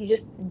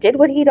did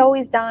what he'd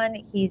always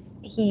done.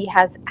 He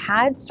has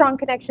had strong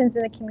connections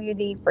in the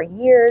community for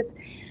years.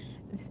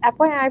 It's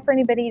FYI for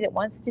anybody that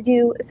wants to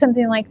do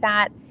something like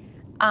that.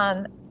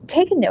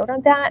 Take a note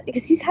on that,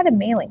 because he's had a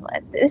mailing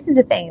list. This is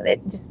a thing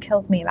that just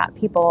kills me about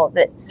people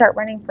that start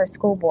running for a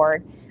school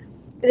board.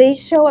 They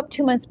show up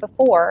 2 months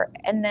before,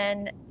 and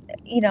then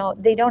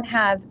they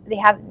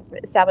haven't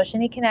established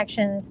any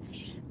connections.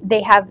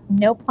 They have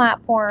no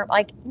platform,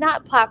 like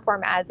not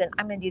platform as in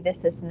I'm going to do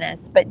this, and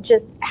this, but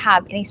just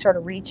have any sort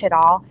of reach at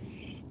all.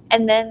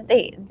 And then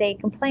they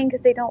complain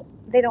because they don't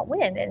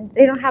win, and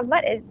they don't have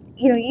money.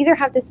 You either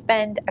have to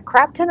spend a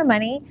crap ton of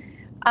money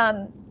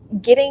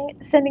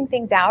sending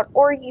things out,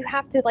 or you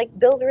have to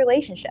build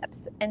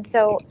relationships. And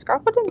so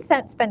Scarfo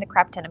didn't spend a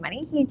crap ton of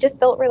money. He just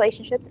built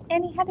relationships,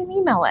 and he had an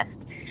email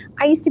list.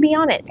 I used to be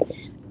on it.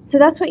 So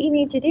that's what you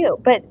need to do.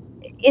 But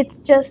it's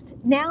just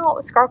now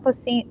Scarfo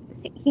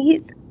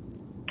he's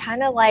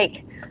kind of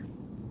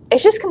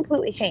it's just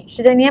completely changed.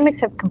 The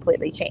dynamics have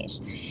completely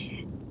changed.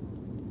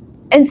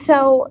 And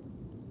so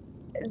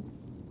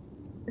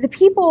the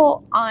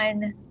people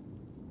on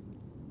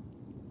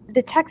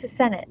the Texas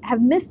Senate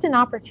have missed an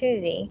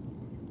opportunity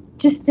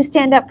just to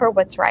stand up for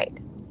what's right.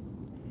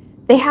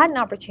 They had an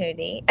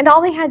opportunity, and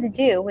all they had to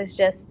do was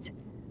just,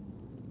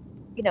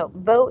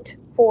 vote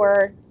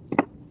for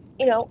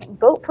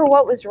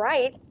what was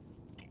right.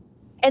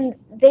 And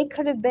they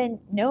could have been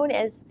known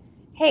as,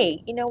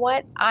 hey, you know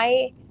what?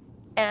 I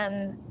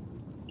am,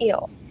 it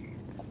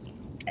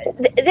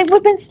would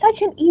have been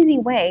such an easy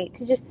way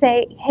to just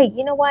say, hey,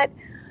 you know what?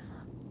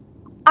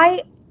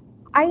 I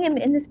am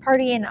in this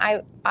party, and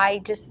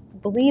I just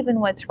believe in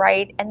what's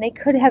right. And they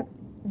could have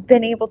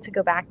been able to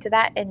go back to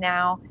that, and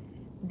now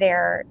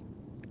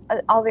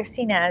all they're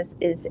seen as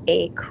is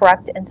a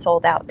corrupt and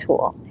sold out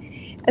tool.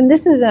 And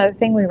this is another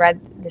thing we read.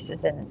 This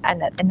is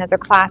another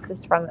class. This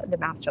is from the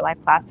Master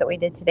Life class that we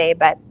did today,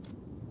 but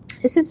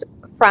this is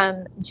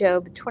from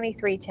Job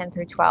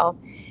 23:10-12.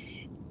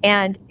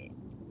 And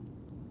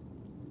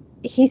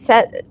he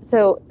said,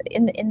 so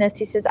in this,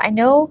 he says, I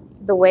know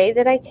the way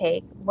that I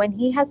take. When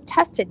he has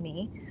tested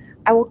me,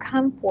 I will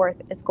come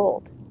forth as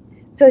gold.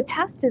 So a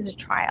test is a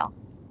trial.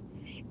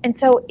 And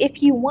so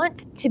if you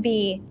want to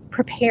be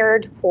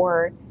prepared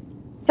for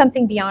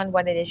something beyond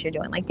what it is you're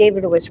doing, like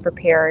David was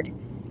prepared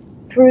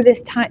through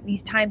these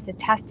times of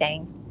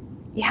testing,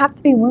 you have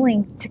to be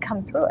willing to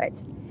come through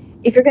it.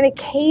 If you're going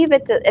to cave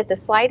at the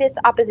slightest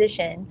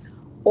opposition,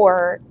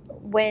 or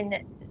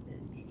when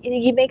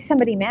you make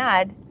somebody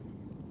mad,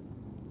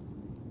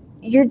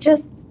 you're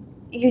just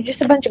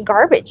a bunch of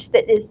garbage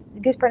that is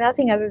good for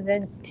nothing other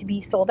than to be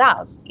sold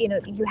out.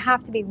 You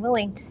have to be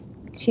willing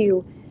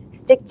to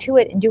stick to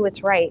it and do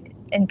what's right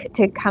and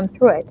to come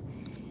through it.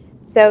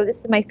 So this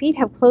is, my feet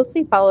have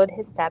closely followed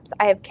his steps.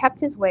 I have kept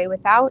his way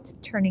without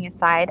turning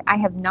aside. I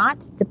have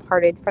not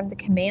departed from the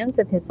commands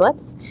of his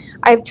lips.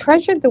 I have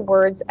treasured the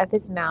words of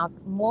his mouth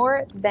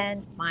more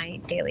than my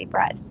daily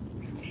bread.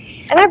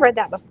 And I've read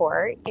that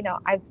before.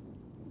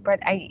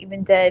 I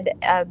even did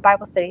a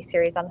Bible study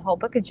series on the whole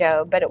book of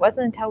Job, but it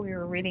wasn't until we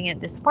were reading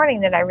it this morning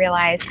that I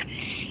realized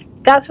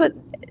that's what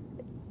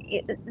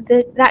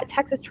that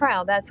Texas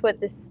trial, that's what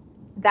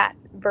that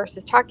verse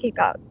is talking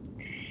about.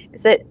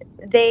 Is that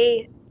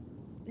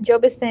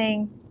Job is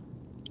saying,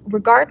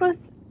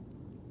 regardless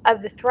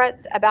of the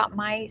threats about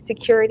my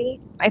security,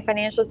 my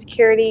financial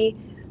security,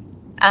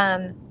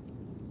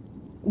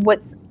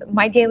 what's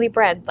my daily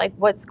bread, like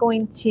what's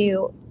going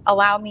to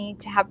allow me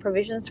to have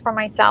provisions for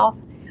myself,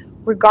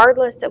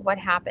 regardless of what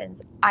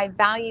happens, I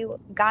value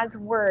God's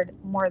word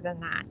more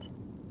than that.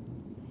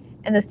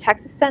 And those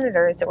Texas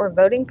senators that were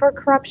voting for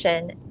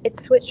corruption, it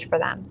switched for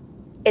them.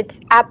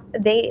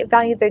 They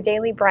value their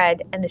daily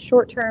bread and the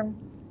short term.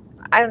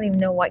 I don't even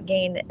know what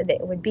gain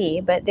it would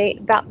be, but they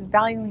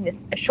valuing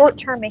this a short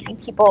term, making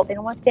people. They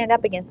don't want to stand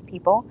up against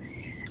people.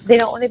 They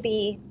don't want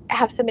to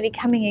have somebody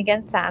coming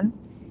against them,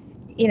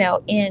 in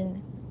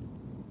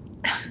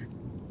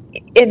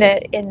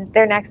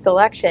their next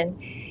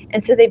election.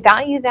 And so they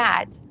value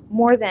that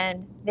more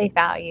than they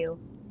value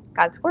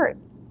God's word.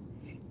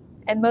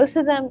 And most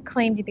of them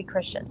claim to be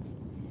Christians.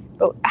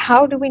 But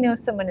how do we know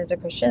someone is a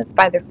Christian? It's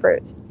by their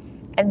fruit.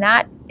 And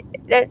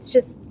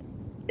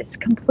it's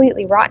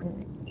completely rotten.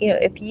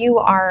 If you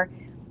are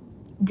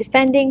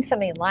defending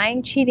somebody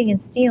lying, cheating, and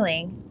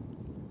stealing,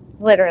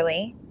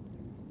 literally,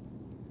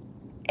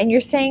 and you're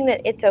saying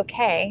that it's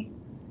okay,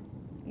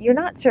 you're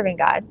not serving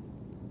God.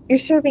 You're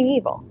serving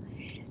evil.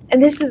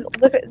 And this is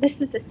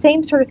the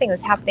same sort of thing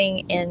that's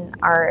happening in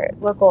our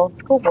local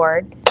school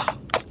board.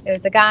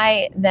 There's a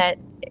guy that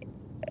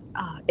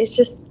it's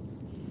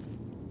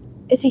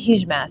a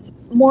huge mess.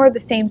 More of the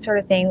same sort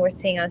of thing we're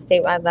seeing on a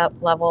statewide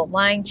level: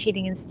 lying,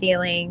 cheating, and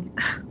stealing.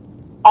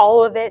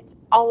 All of it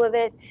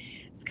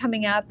is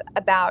coming up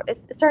about.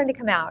 It's starting to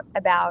come out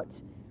about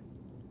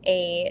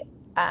a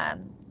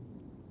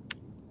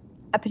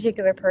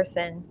particular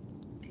person,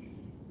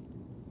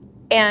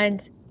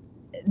 and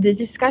the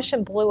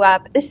discussion blew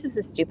up. This is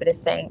the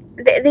stupidest thing.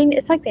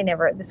 It's like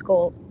the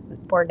school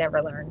board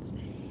never learns.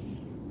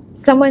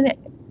 Someone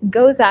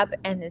goes up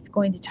and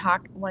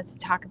wants to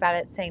talk about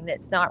it, saying that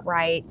it's not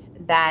right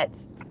that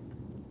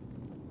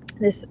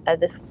this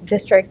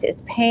district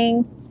is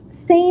paying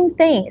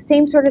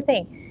same sort of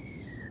thing.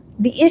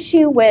 The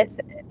issue with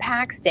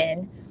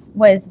Paxton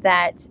was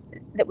that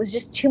was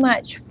just too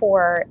much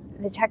for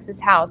the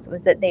Texas House.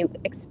 Was that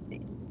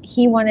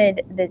he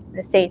wanted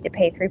the state to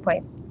pay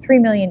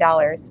 $3.3 million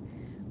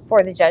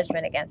for the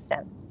judgment against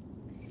him.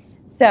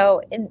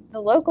 So in the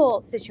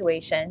local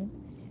situation,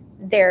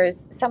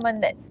 there's someone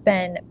that's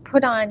been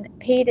put on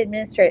paid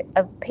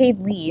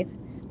leave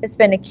that's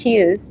been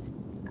accused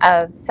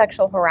of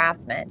sexual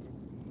harassment,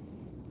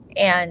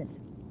 and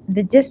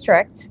the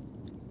district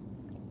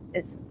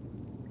is,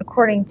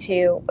 according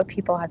to what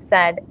people have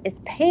said, is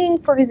paying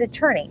for his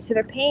attorney. So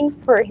they're paying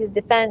for his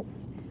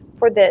defense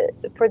for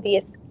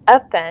the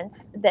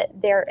offense that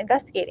they're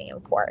investigating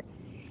him for.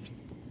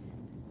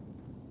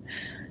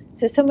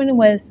 So someone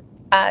was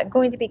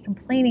going to be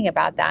complaining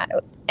about that,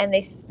 and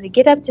they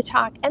get up to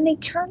talk, and they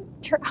turn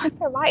off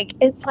their mic.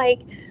 It's like,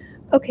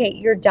 okay,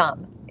 you're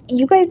dumb.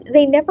 You guys,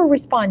 they never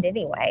respond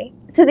anyway,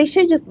 so they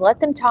should just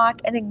let them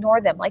talk and ignore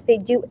them like they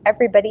do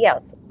everybody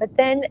else. But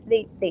then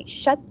they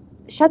shut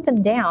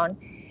them down,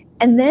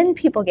 and then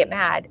people get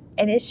mad,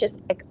 and it's just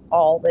like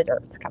all the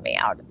dirt's coming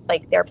out.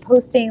 Like they're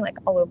posting like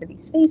all over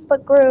these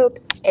Facebook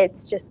groups.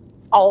 It's just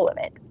all of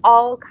it,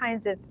 all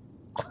kinds of,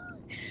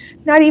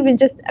 not even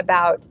just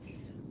about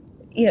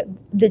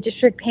the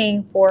district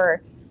paying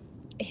for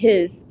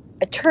his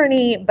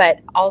attorney, but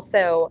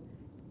also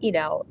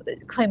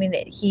claiming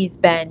that he's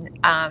been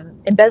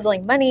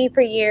embezzling money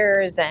for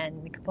years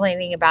and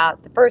complaining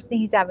about the person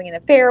he's having an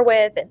affair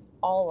with, and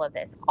all of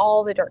this,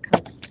 all the dirt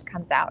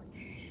comes out.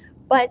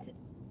 But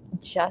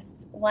just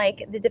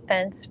like the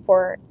defense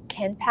for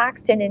Ken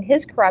Paxton and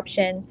his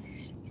corruption,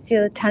 you see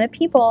a ton of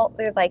people,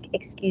 they're like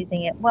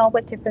excusing it. Well,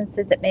 what difference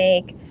does it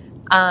make?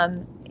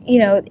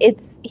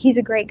 He's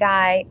a great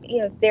guy.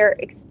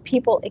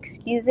 People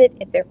excuse it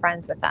if they're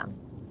friends with them.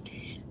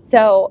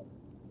 So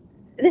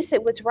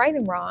what's right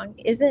and wrong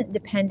isn't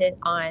dependent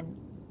on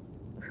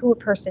who a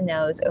person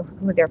knows or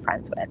who they're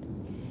friends with.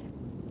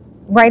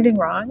 Right and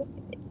wrong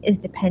is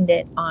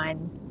dependent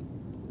on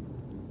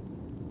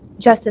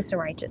justice and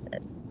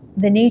righteousness,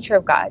 the nature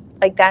of God.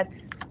 Like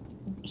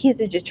he's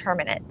a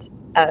determinant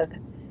of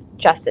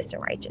justice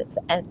and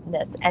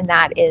righteousness, and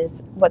that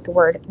is what the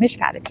word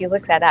mishpat, if you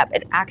look that up,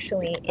 it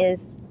actually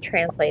is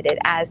translated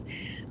as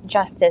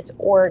justice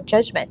or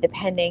judgment,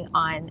 depending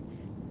on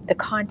the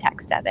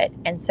context of it.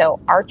 And so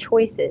our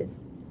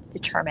choices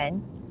determine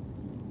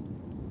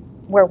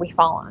where we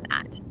fall on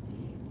that.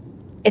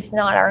 It's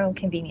not our own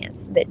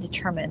convenience that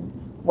determines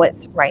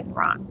what's right and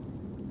wrong.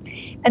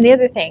 And the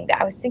other thing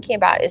that I was thinking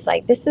about is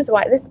like, this is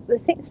why the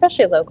thing,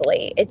 especially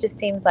locally, it just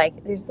seems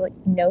like there's like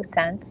no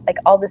sense, like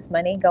all this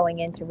money going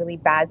into really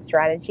bad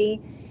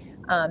strategy.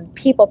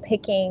 People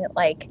picking,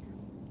 like,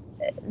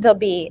 there'll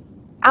be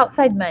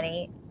outside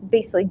money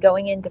basically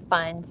going in to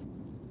fund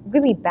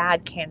really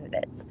bad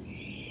candidates.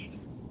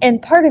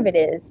 And part of it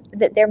is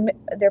that they're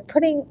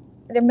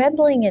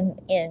meddling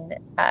in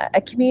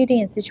a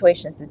community and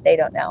situations that they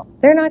don't know.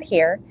 They're not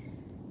here,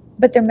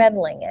 but they're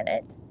meddling in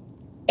it.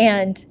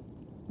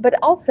 But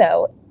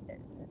also,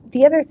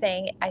 the other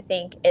thing I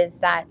think is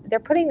that they're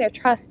putting their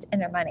trust in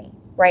their money,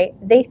 right?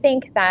 They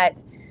think that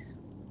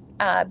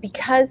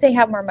because they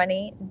have more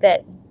money,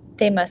 that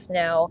they must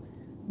know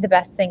the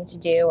best thing to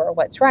do or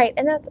what's right.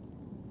 And that's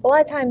a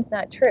lot of times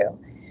not true.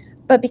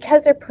 But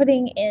because they're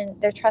putting in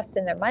their trust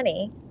in their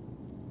money,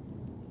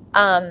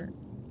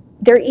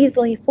 they're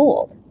easily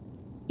fooled.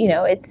 You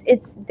know,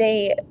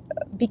 they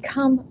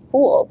become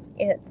fools.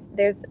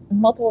 There's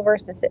multiple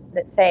verses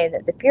that say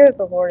that the fear of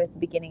the Lord is the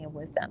beginning of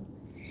wisdom.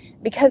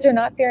 Because they're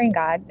not fearing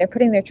God, they're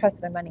putting their trust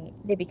in their money,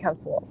 they become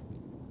fools.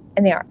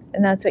 And they are.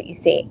 And that's what you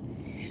see.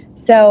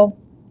 So,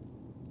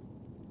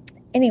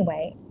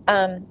 anyway,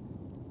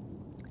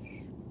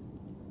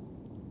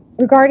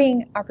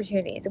 regarding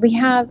opportunities, we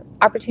have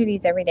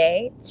opportunities every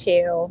day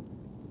to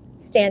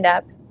stand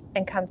up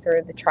and come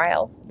through the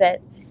trials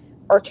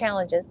or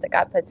challenges that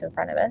God puts in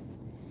front of us.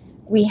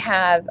 We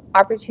have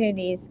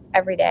opportunities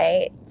every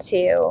day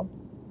to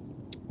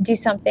do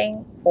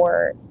something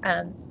for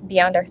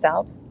beyond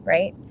ourselves,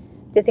 right?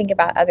 To think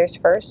about others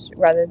first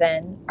rather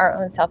than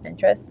our own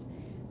self-interest.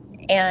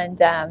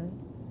 And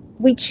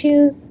we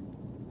choose,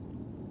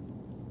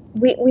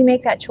 we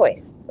make that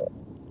choice.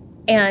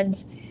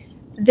 And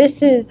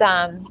this is,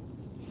 I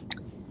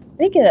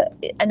think,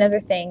 another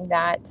thing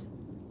that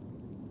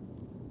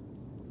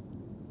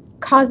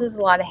causes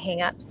a lot of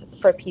hang-ups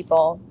for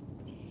people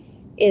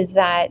is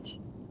that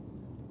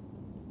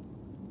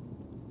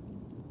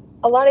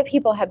a lot of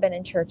people have been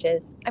in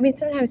churches. I mean,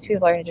 sometimes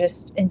people are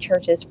just in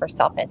churches for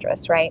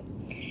self-interest, right?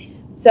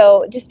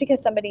 So just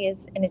because somebody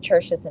is in a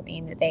church doesn't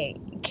mean that they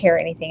care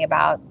anything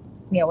about,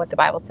 what the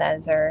Bible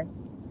says, or,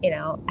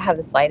 have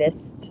the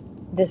slightest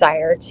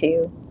desire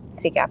to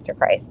seek after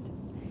Christ.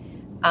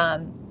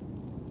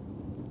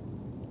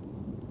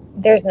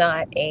 There's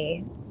not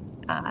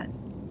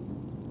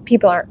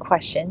people aren't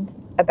questioned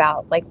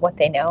about like what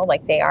they know,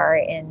 like they are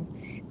in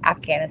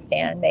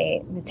Afghanistan.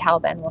 The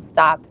Taliban will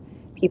stop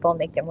people and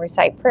make them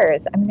recite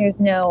prayers. I mean,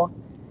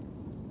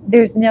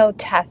 there's no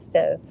test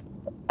of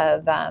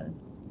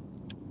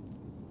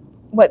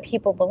what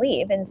people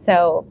believe, and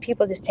so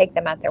people just take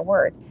them at their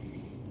word.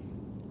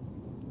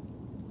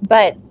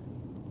 But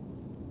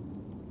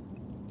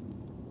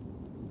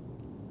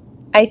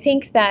I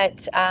think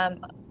that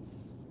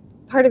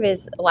part of it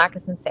is a lack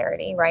of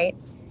sincerity, right?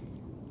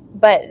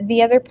 But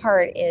the other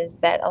part is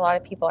that a lot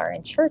of people are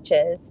in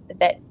churches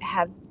that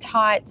have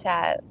taught,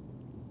 I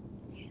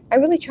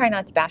really try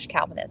not to bash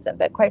Calvinism,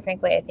 but quite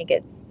frankly, I think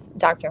it's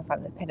doctrine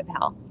from the pit of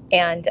hell.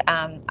 And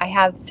I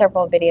have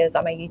several videos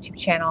on my YouTube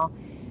channel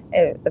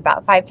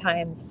about 5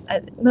 times,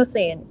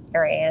 mostly in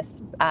Irenaeus.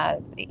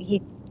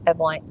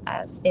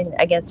 In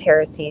Against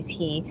Heresies,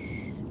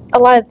 a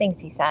lot of things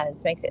he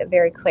says makes it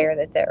very clear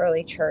that the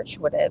early church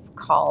would have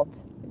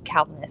called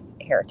Calvinists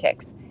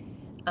heretics.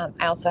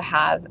 I also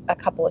have a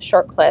couple of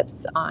short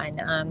clips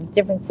on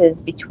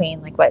differences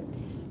between like what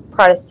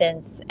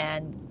Protestants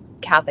and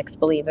Catholics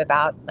believe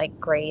about like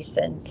grace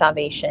and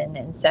salvation.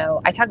 And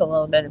so I talk a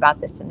little bit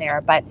about this in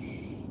there. But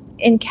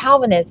in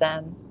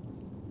Calvinism,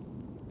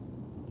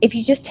 if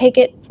you just take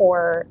it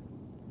for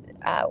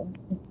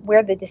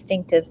where the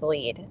distinctives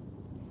lead,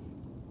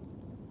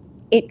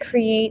 it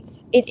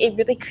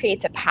really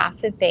creates a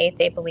passive faith.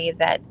 They believe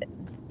that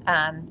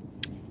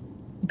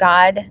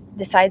God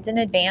decides in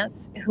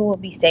advance who will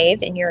be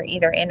saved, and you're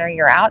either in or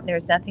you're out. And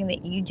there's nothing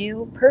that you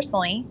do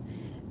personally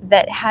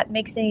that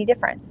makes any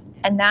difference.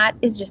 And that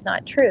is just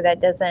not true. That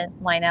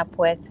doesn't line up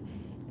with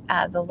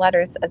the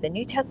letters of the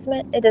New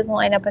Testament. It doesn't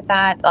line up with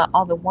that.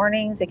 All the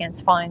warnings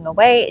against falling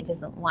away. It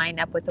doesn't line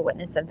up with the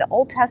witness of the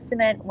Old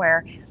Testament,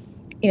 where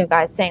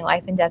God is saying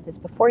life and death is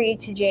before you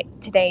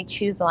today.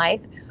 Choose life.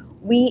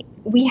 We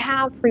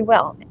have free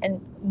will, and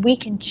we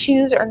can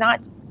choose or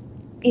not.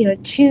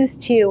 Choose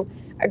to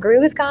agree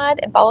with God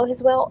and follow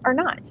His will or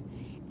not.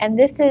 And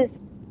this is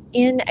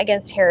in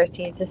Against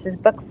Heresies. This is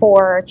book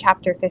 4,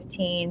 chapter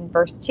 15,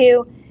 verse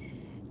 2.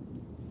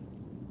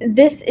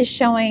 This is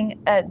showing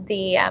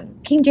the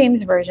King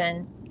James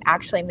Version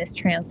actually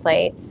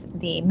mistranslates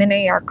the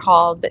many are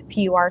called, but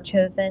few are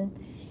chosen.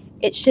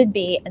 It should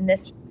be, and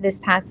this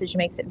passage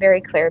makes it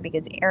very clear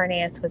because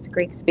Irenaeus was a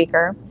Greek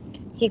speaker.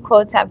 He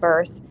quotes that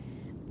verse,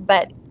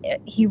 but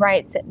he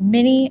writes that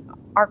many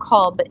are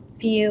called, but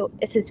few,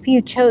 it says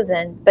few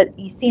chosen, but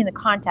you see in the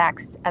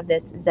context of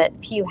this is that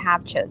few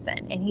have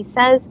chosen. And he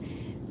says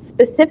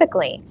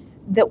specifically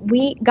that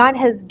God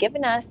has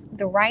given us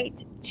the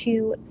right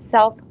to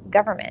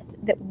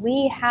self-government, that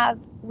we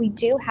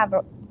do have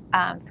a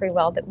free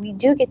will, that we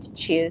do get to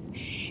choose.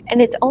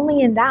 And it's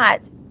only in that,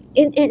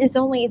 it is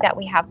only that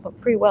we have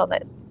free will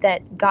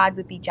that God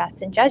would be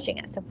just in judging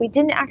us. If we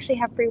didn't actually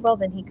have free will,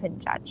 then he couldn't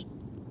judge,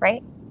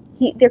 right?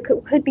 There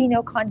could be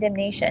no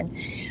condemnation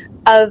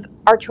of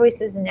our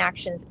choices and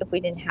actions if we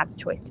didn't have the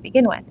choice to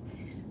begin with.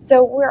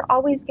 So we're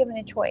always given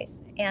a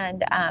choice,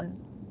 and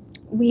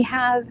we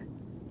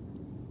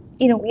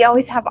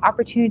always have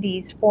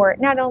opportunities for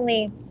not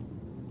only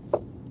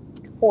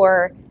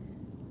for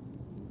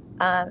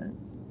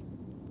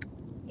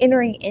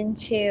entering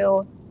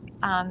into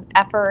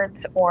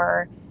efforts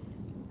or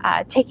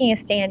taking a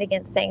stand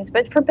against things,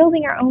 but for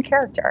building our own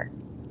character.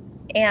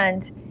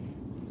 And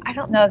I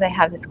don't know if I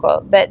have this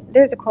quote, but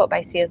there's a quote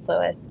by C.S.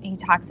 Lewis. He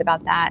talks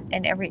about that,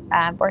 and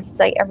where he's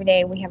like, every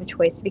day we have a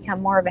choice to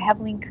become more of a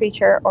heavenly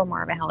creature or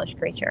more of a hellish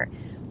creature.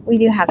 We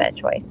do have that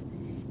choice.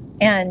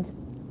 And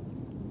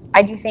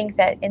I do think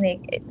that in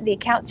the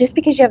account, just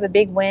because you have a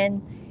big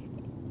win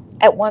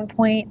at one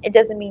point, it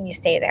doesn't mean you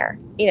stay there.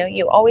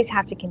 You always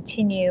have to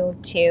continue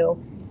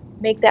to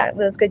make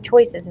those good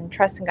choices and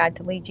trust in God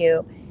to lead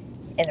you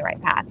in the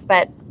right path.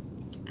 But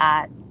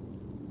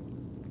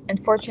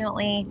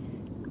unfortunately,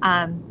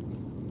 our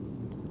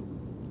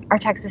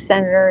Texas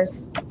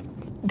senators,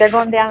 they're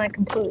going down a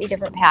completely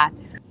different path.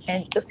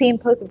 And you'll see them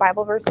post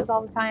Bible verses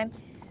all the time.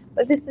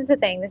 But this is the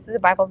thing. This is a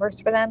Bible verse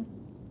for them.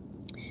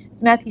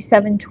 It's Matthew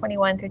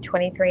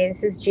 7:21-23.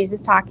 This is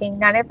Jesus talking.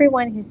 Not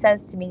everyone who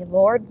says to me,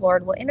 Lord,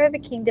 Lord, will enter the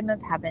kingdom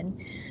of heaven,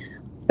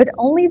 but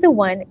only the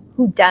one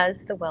who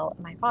does the will of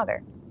my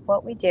Father.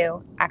 What we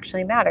do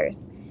actually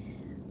matters.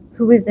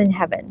 Who is in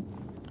heaven?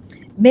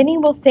 Many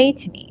will say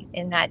to me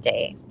in that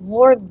day,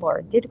 Lord,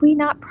 Lord, did we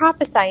not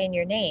prophesy in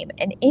your name,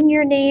 and in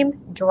your name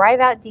drive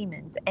out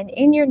demons, and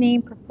in your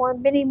name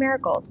perform many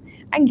miracles?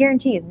 I can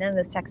guarantee you none of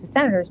those Texas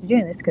senators are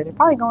doing this because they're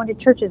probably going to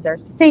churches that are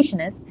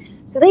cessationists,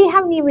 so they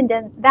haven't even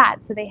done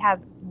that, so they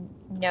have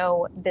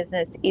no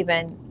business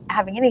even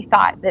having any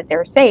thought that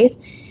they're safe.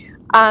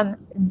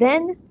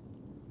 Then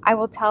I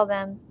will tell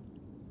them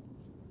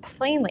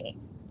plainly,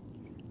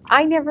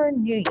 I never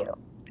knew you.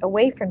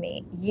 Away from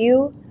me,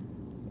 you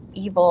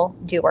evil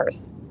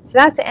doers. So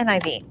that's the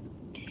NIV.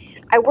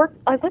 I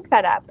looked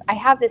that up. I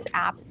have this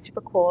app. It's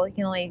super cool. You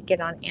can only get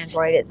it on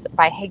Android. It's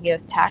by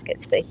Hagios Tech.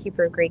 It's the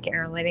Hebrew Greek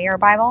Interlinear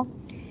Bible,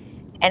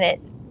 and it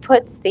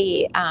puts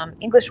the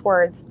English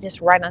words just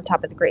right on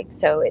top of the Greek.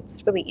 So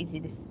it's really easy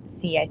to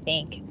see. I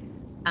think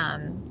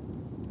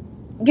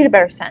get a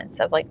better sense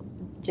of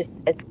just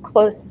as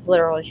close as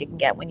literal as you can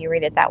get when you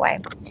read it that way.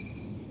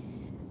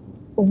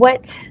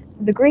 What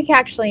the Greek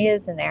actually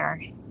is in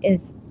there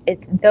is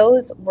it's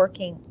those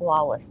working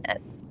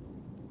lawlessness.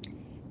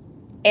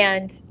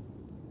 And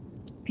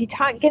if you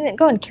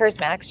go in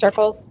charismatic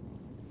circles,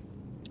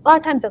 a lot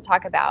of times they'll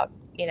talk about,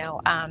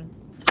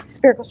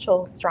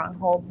 spiritual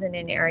strongholds in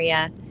an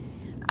area.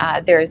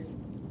 There's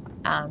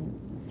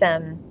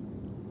some,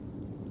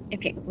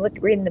 if you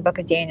read in the book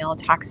of Daniel,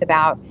 it talks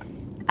about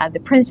the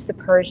prince of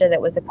Persia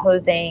that was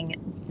opposing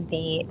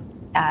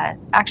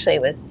actually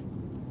it was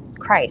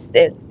Christ.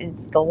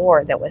 It's the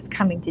Lord that was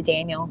coming to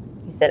Daniel.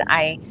 He said,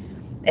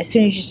 as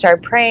soon as you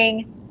started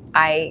praying,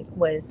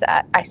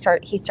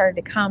 he started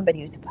to come, but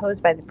he was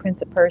opposed by the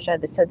prince of Persia.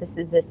 So this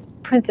is this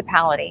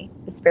principality,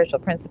 the spiritual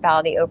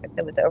principality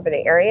that was over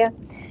the area.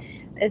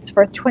 It's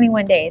for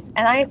 21 days.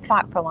 And I've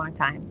thought for a long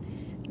time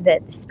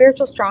that the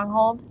spiritual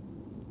stronghold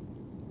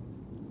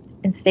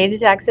in the state of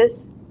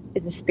Texas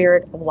is a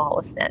spirit of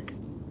lawlessness.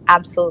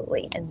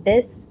 Absolutely. And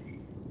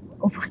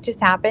what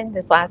just happened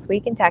this last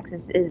week in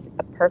Texas is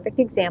a perfect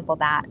example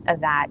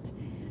of that.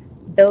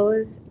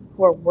 Those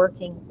who are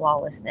working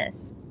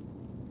lawlessness.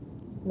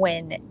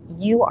 When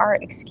you are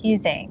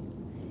excusing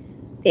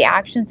the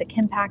actions that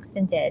Kim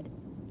Paxton did,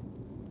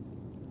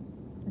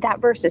 that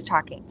verse is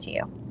talking to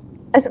you.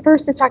 As a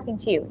verse is talking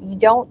to you, you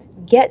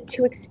don't get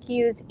to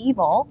excuse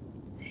evil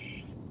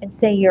and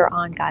say you're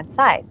on God's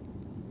side.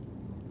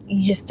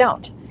 You just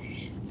don't.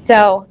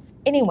 So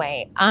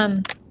anyway,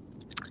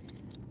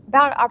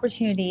 about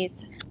opportunities,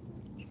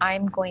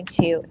 I'm going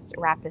to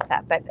wrap this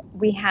up. But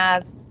we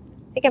have,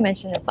 I think I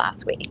mentioned this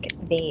last week,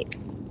 the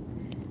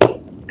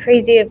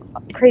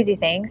crazy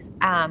things.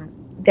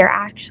 They're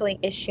actually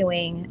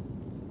issuing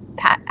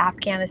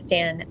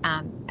Afghanistan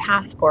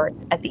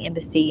passports at the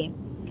embassy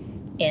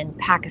in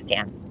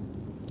Pakistan.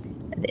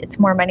 It's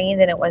more money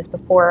than it was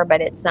before,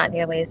 but it's not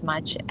nearly as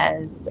much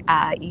as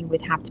you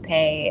would have to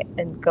pay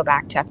and go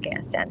back to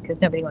Afghanistan because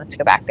nobody wants to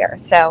go back there.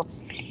 So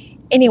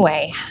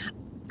anyway,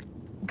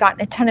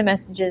 gotten a ton of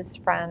messages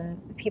from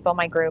people in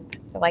my group.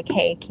 They're like,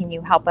 hey, can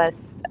you help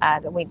us?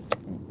 We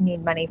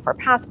need money for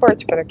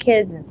passports for their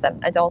kids, and some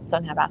adults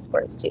don't have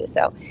passports too.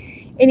 So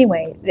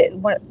anyway,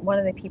 one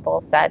of the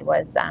people said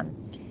was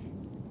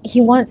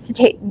he wants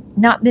to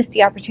not miss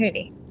the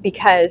opportunity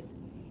because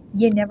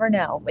you never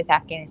know with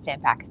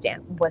Afghanistan,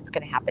 Pakistan, what's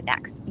going to happen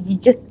next.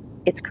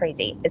 It's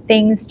crazy.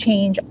 Things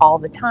change all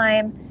the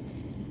time.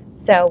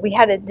 So we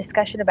had a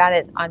discussion about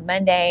it on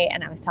Monday,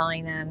 and I was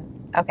telling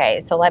them,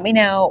 okay, so let me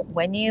know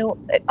when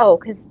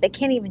because they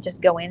can't even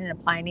just go in and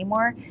apply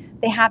anymore.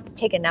 They have to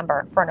take a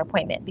number for an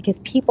appointment because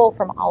people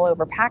from all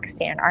over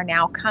Pakistan are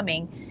now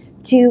coming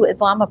to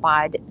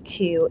Islamabad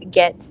to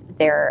get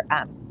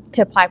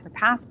to apply for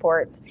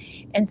passports.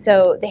 And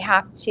so they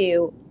have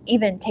to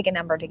even take a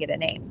number to get a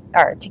name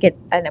or to get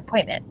an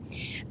appointment.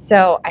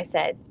 So I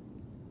said,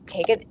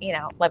 take it,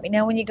 let me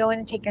know when you go in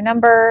and take your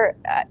number.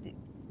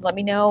 Let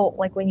me know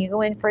when you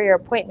go in for your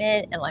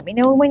appointment, and let me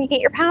know when you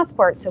get your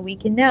passport so we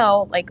can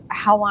know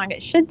how long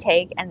it should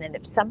take. And then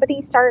if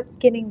somebody starts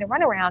getting the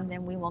runaround,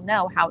 then we will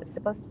know how it's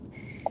supposed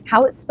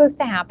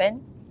to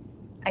happen.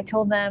 I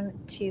told them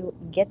to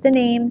get the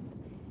names.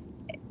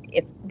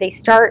 If they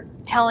start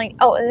telling,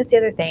 and that's the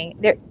other thing,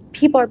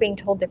 people are being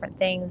told different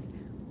things,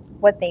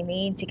 what they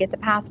need to get the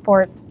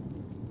passports.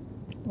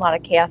 A lot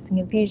of chaos and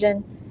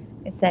confusion.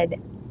 I said,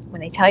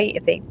 when they tell you,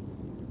 if they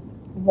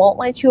won't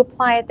let you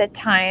apply at that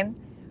time,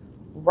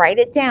 write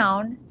it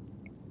down,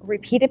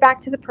 repeat it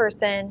back to the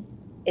person.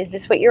 Is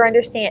this what you're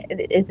understanding?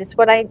 Is this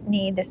what I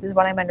need? This is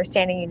what I'm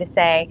understanding you to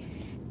say.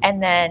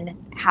 And then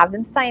have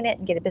them sign it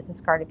and get a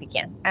business card if you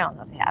can. I don't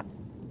know if they have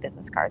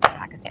business cards in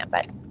Pakistan,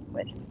 but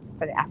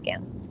for the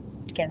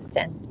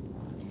Afghanistan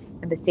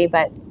embassy,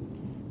 but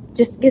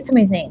just get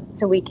somebody's name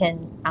so we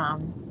can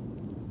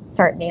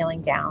start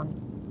nailing down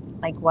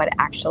what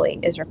actually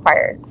is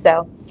required.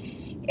 So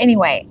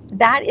anyway,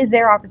 that is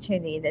their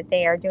opportunity that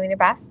they are doing their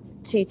best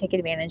to take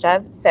advantage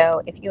of.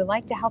 So if you would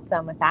like to help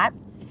them with that,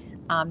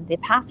 the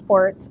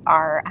passports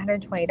are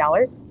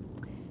 $120.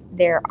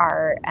 There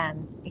are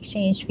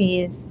exchange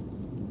fees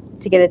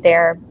to get it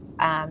there.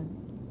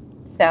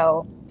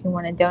 So if you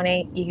want to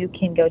donate, you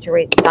can go to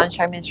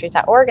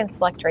DawnShireMinistries.org and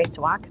select Race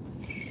to Walk.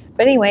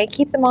 But anyway,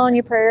 keep them all in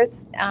your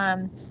prayers.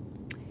 What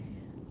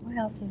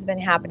else has been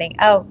happening?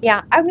 Oh,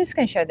 yeah, I'm just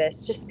going to show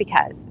this just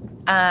because.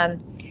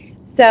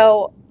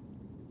 So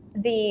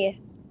this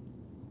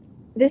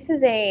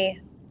is a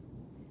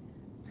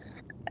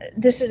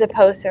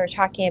post that we're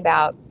talking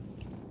about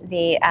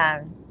the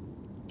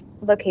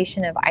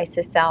location of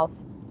ISIS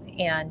cells,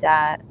 and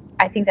I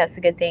think that's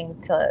a good thing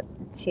to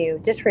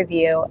just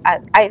review.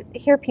 I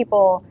hear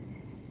people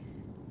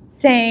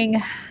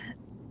saying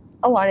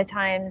a lot of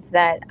times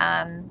that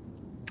us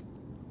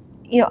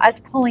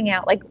pulling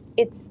out,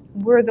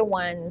 we're the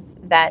ones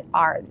that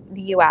are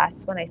the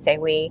U.S. When I say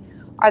we,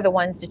 are the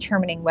ones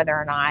determining whether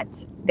or not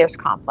there's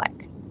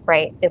conflict,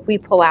 right? If we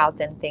pull out,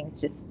 then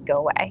things just go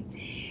away.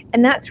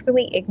 And that's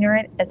really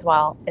ignorant as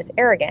well as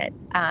arrogant.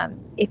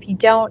 If you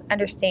don't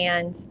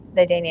understand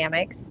the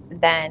dynamics,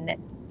 then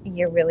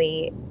you're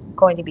really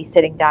going to be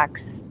sitting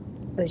ducks.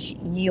 It's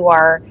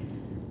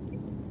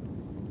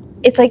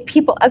like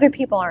other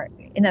people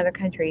in other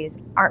countries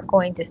aren't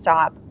going to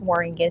stop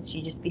warring against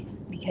you just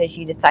because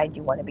you decide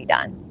you want to be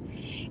done.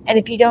 And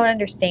if you don't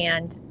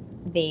understand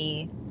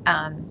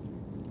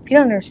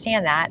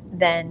that,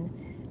 then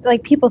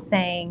people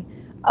saying,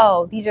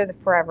 oh, these are the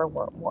forever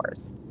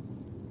wars.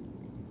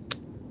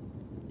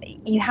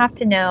 You have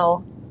to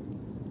know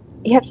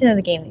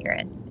the game that you're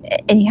in,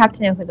 and you have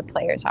to know who the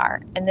players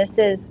are. And this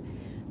is,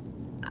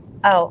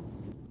 where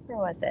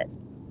was it?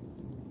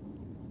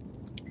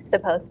 It's a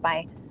post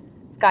by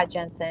Scott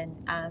Jensen.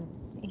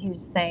 He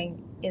was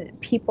saying,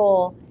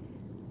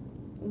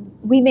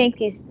 we make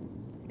these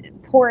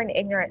poor and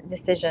ignorant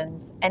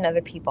decisions, and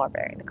other people are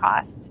bearing the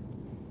cost.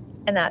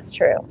 And that's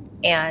true.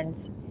 And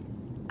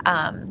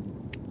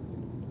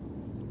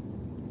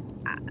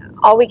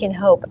all we can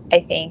hope, I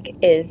think,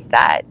 is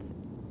that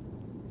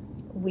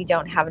we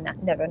don't have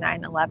another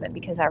 9/11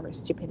 because of our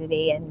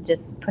stupidity and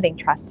just putting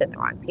trust in the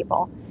wrong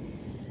people.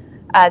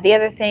 The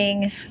other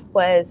thing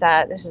was,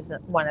 this is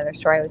one other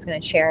story I was going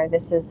to share.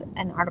 This is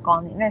an article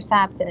on The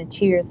Intercept, and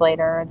 2 years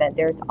later that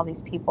there's all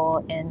these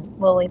people in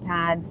lily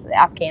pads, the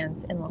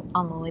Afghans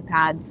on lily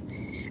pads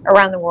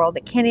around the world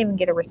that can't even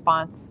get a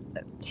response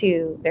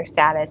to their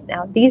status.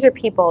 Now, these are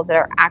people that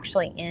are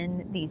actually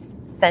in these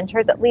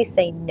centers. At least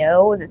they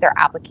know that their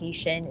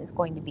application is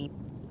going to be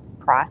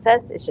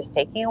processed. It's just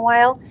taking a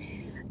while.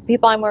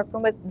 People I'm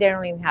working with, they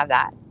don't even have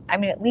that. I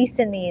mean, at least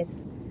in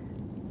these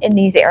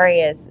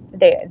areas,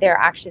 they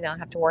don't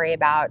have to worry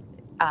about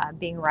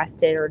being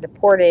arrested or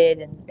deported,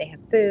 and they have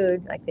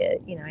food, like the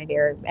United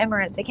Arab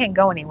Emirates. They can't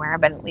go anywhere,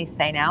 but at least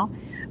they know.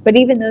 But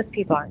even those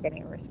people aren't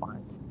getting a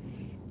response.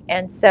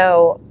 And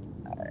so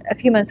a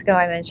few months ago,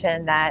 I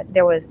mentioned that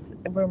there was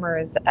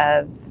rumors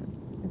of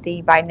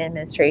the Biden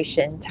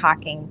administration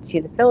talking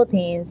to the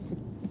Philippines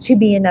to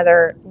be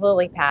another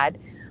lily pad.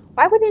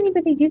 Why would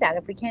anybody do that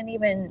if we can't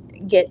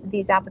even get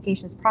these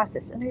applications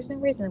processed? And there's no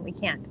reason that we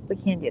can't. We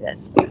can do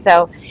this.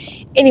 So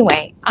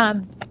anyway,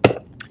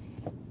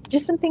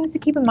 just some things to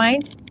keep in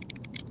mind.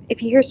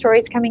 If you hear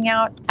stories coming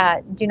out,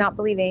 do not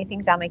believe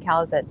anything Zalmay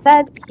Khalilzad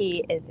said.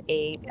 He is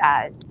a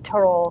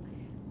total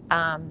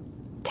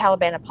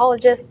Taliban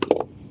apologist.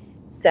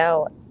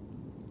 So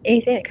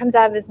anything that comes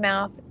out of his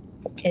mouth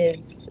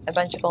is a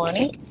bunch of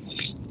baloney.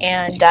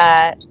 And,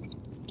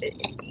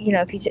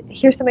 if you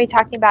hear somebody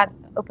talking about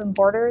open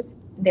borders,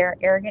 they're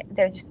arrogant.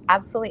 They're just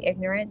absolutely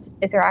ignorant.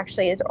 If there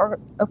actually is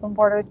open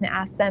borders, and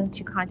ask them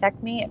to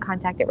contact me at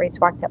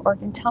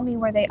contact@racewalk.org and tell me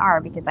where they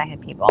are, because I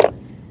have people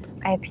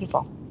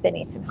that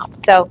need some help.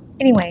 So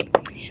anyway,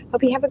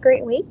 hope you have a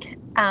great week.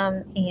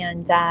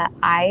 And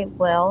I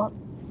will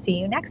see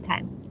you next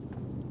time.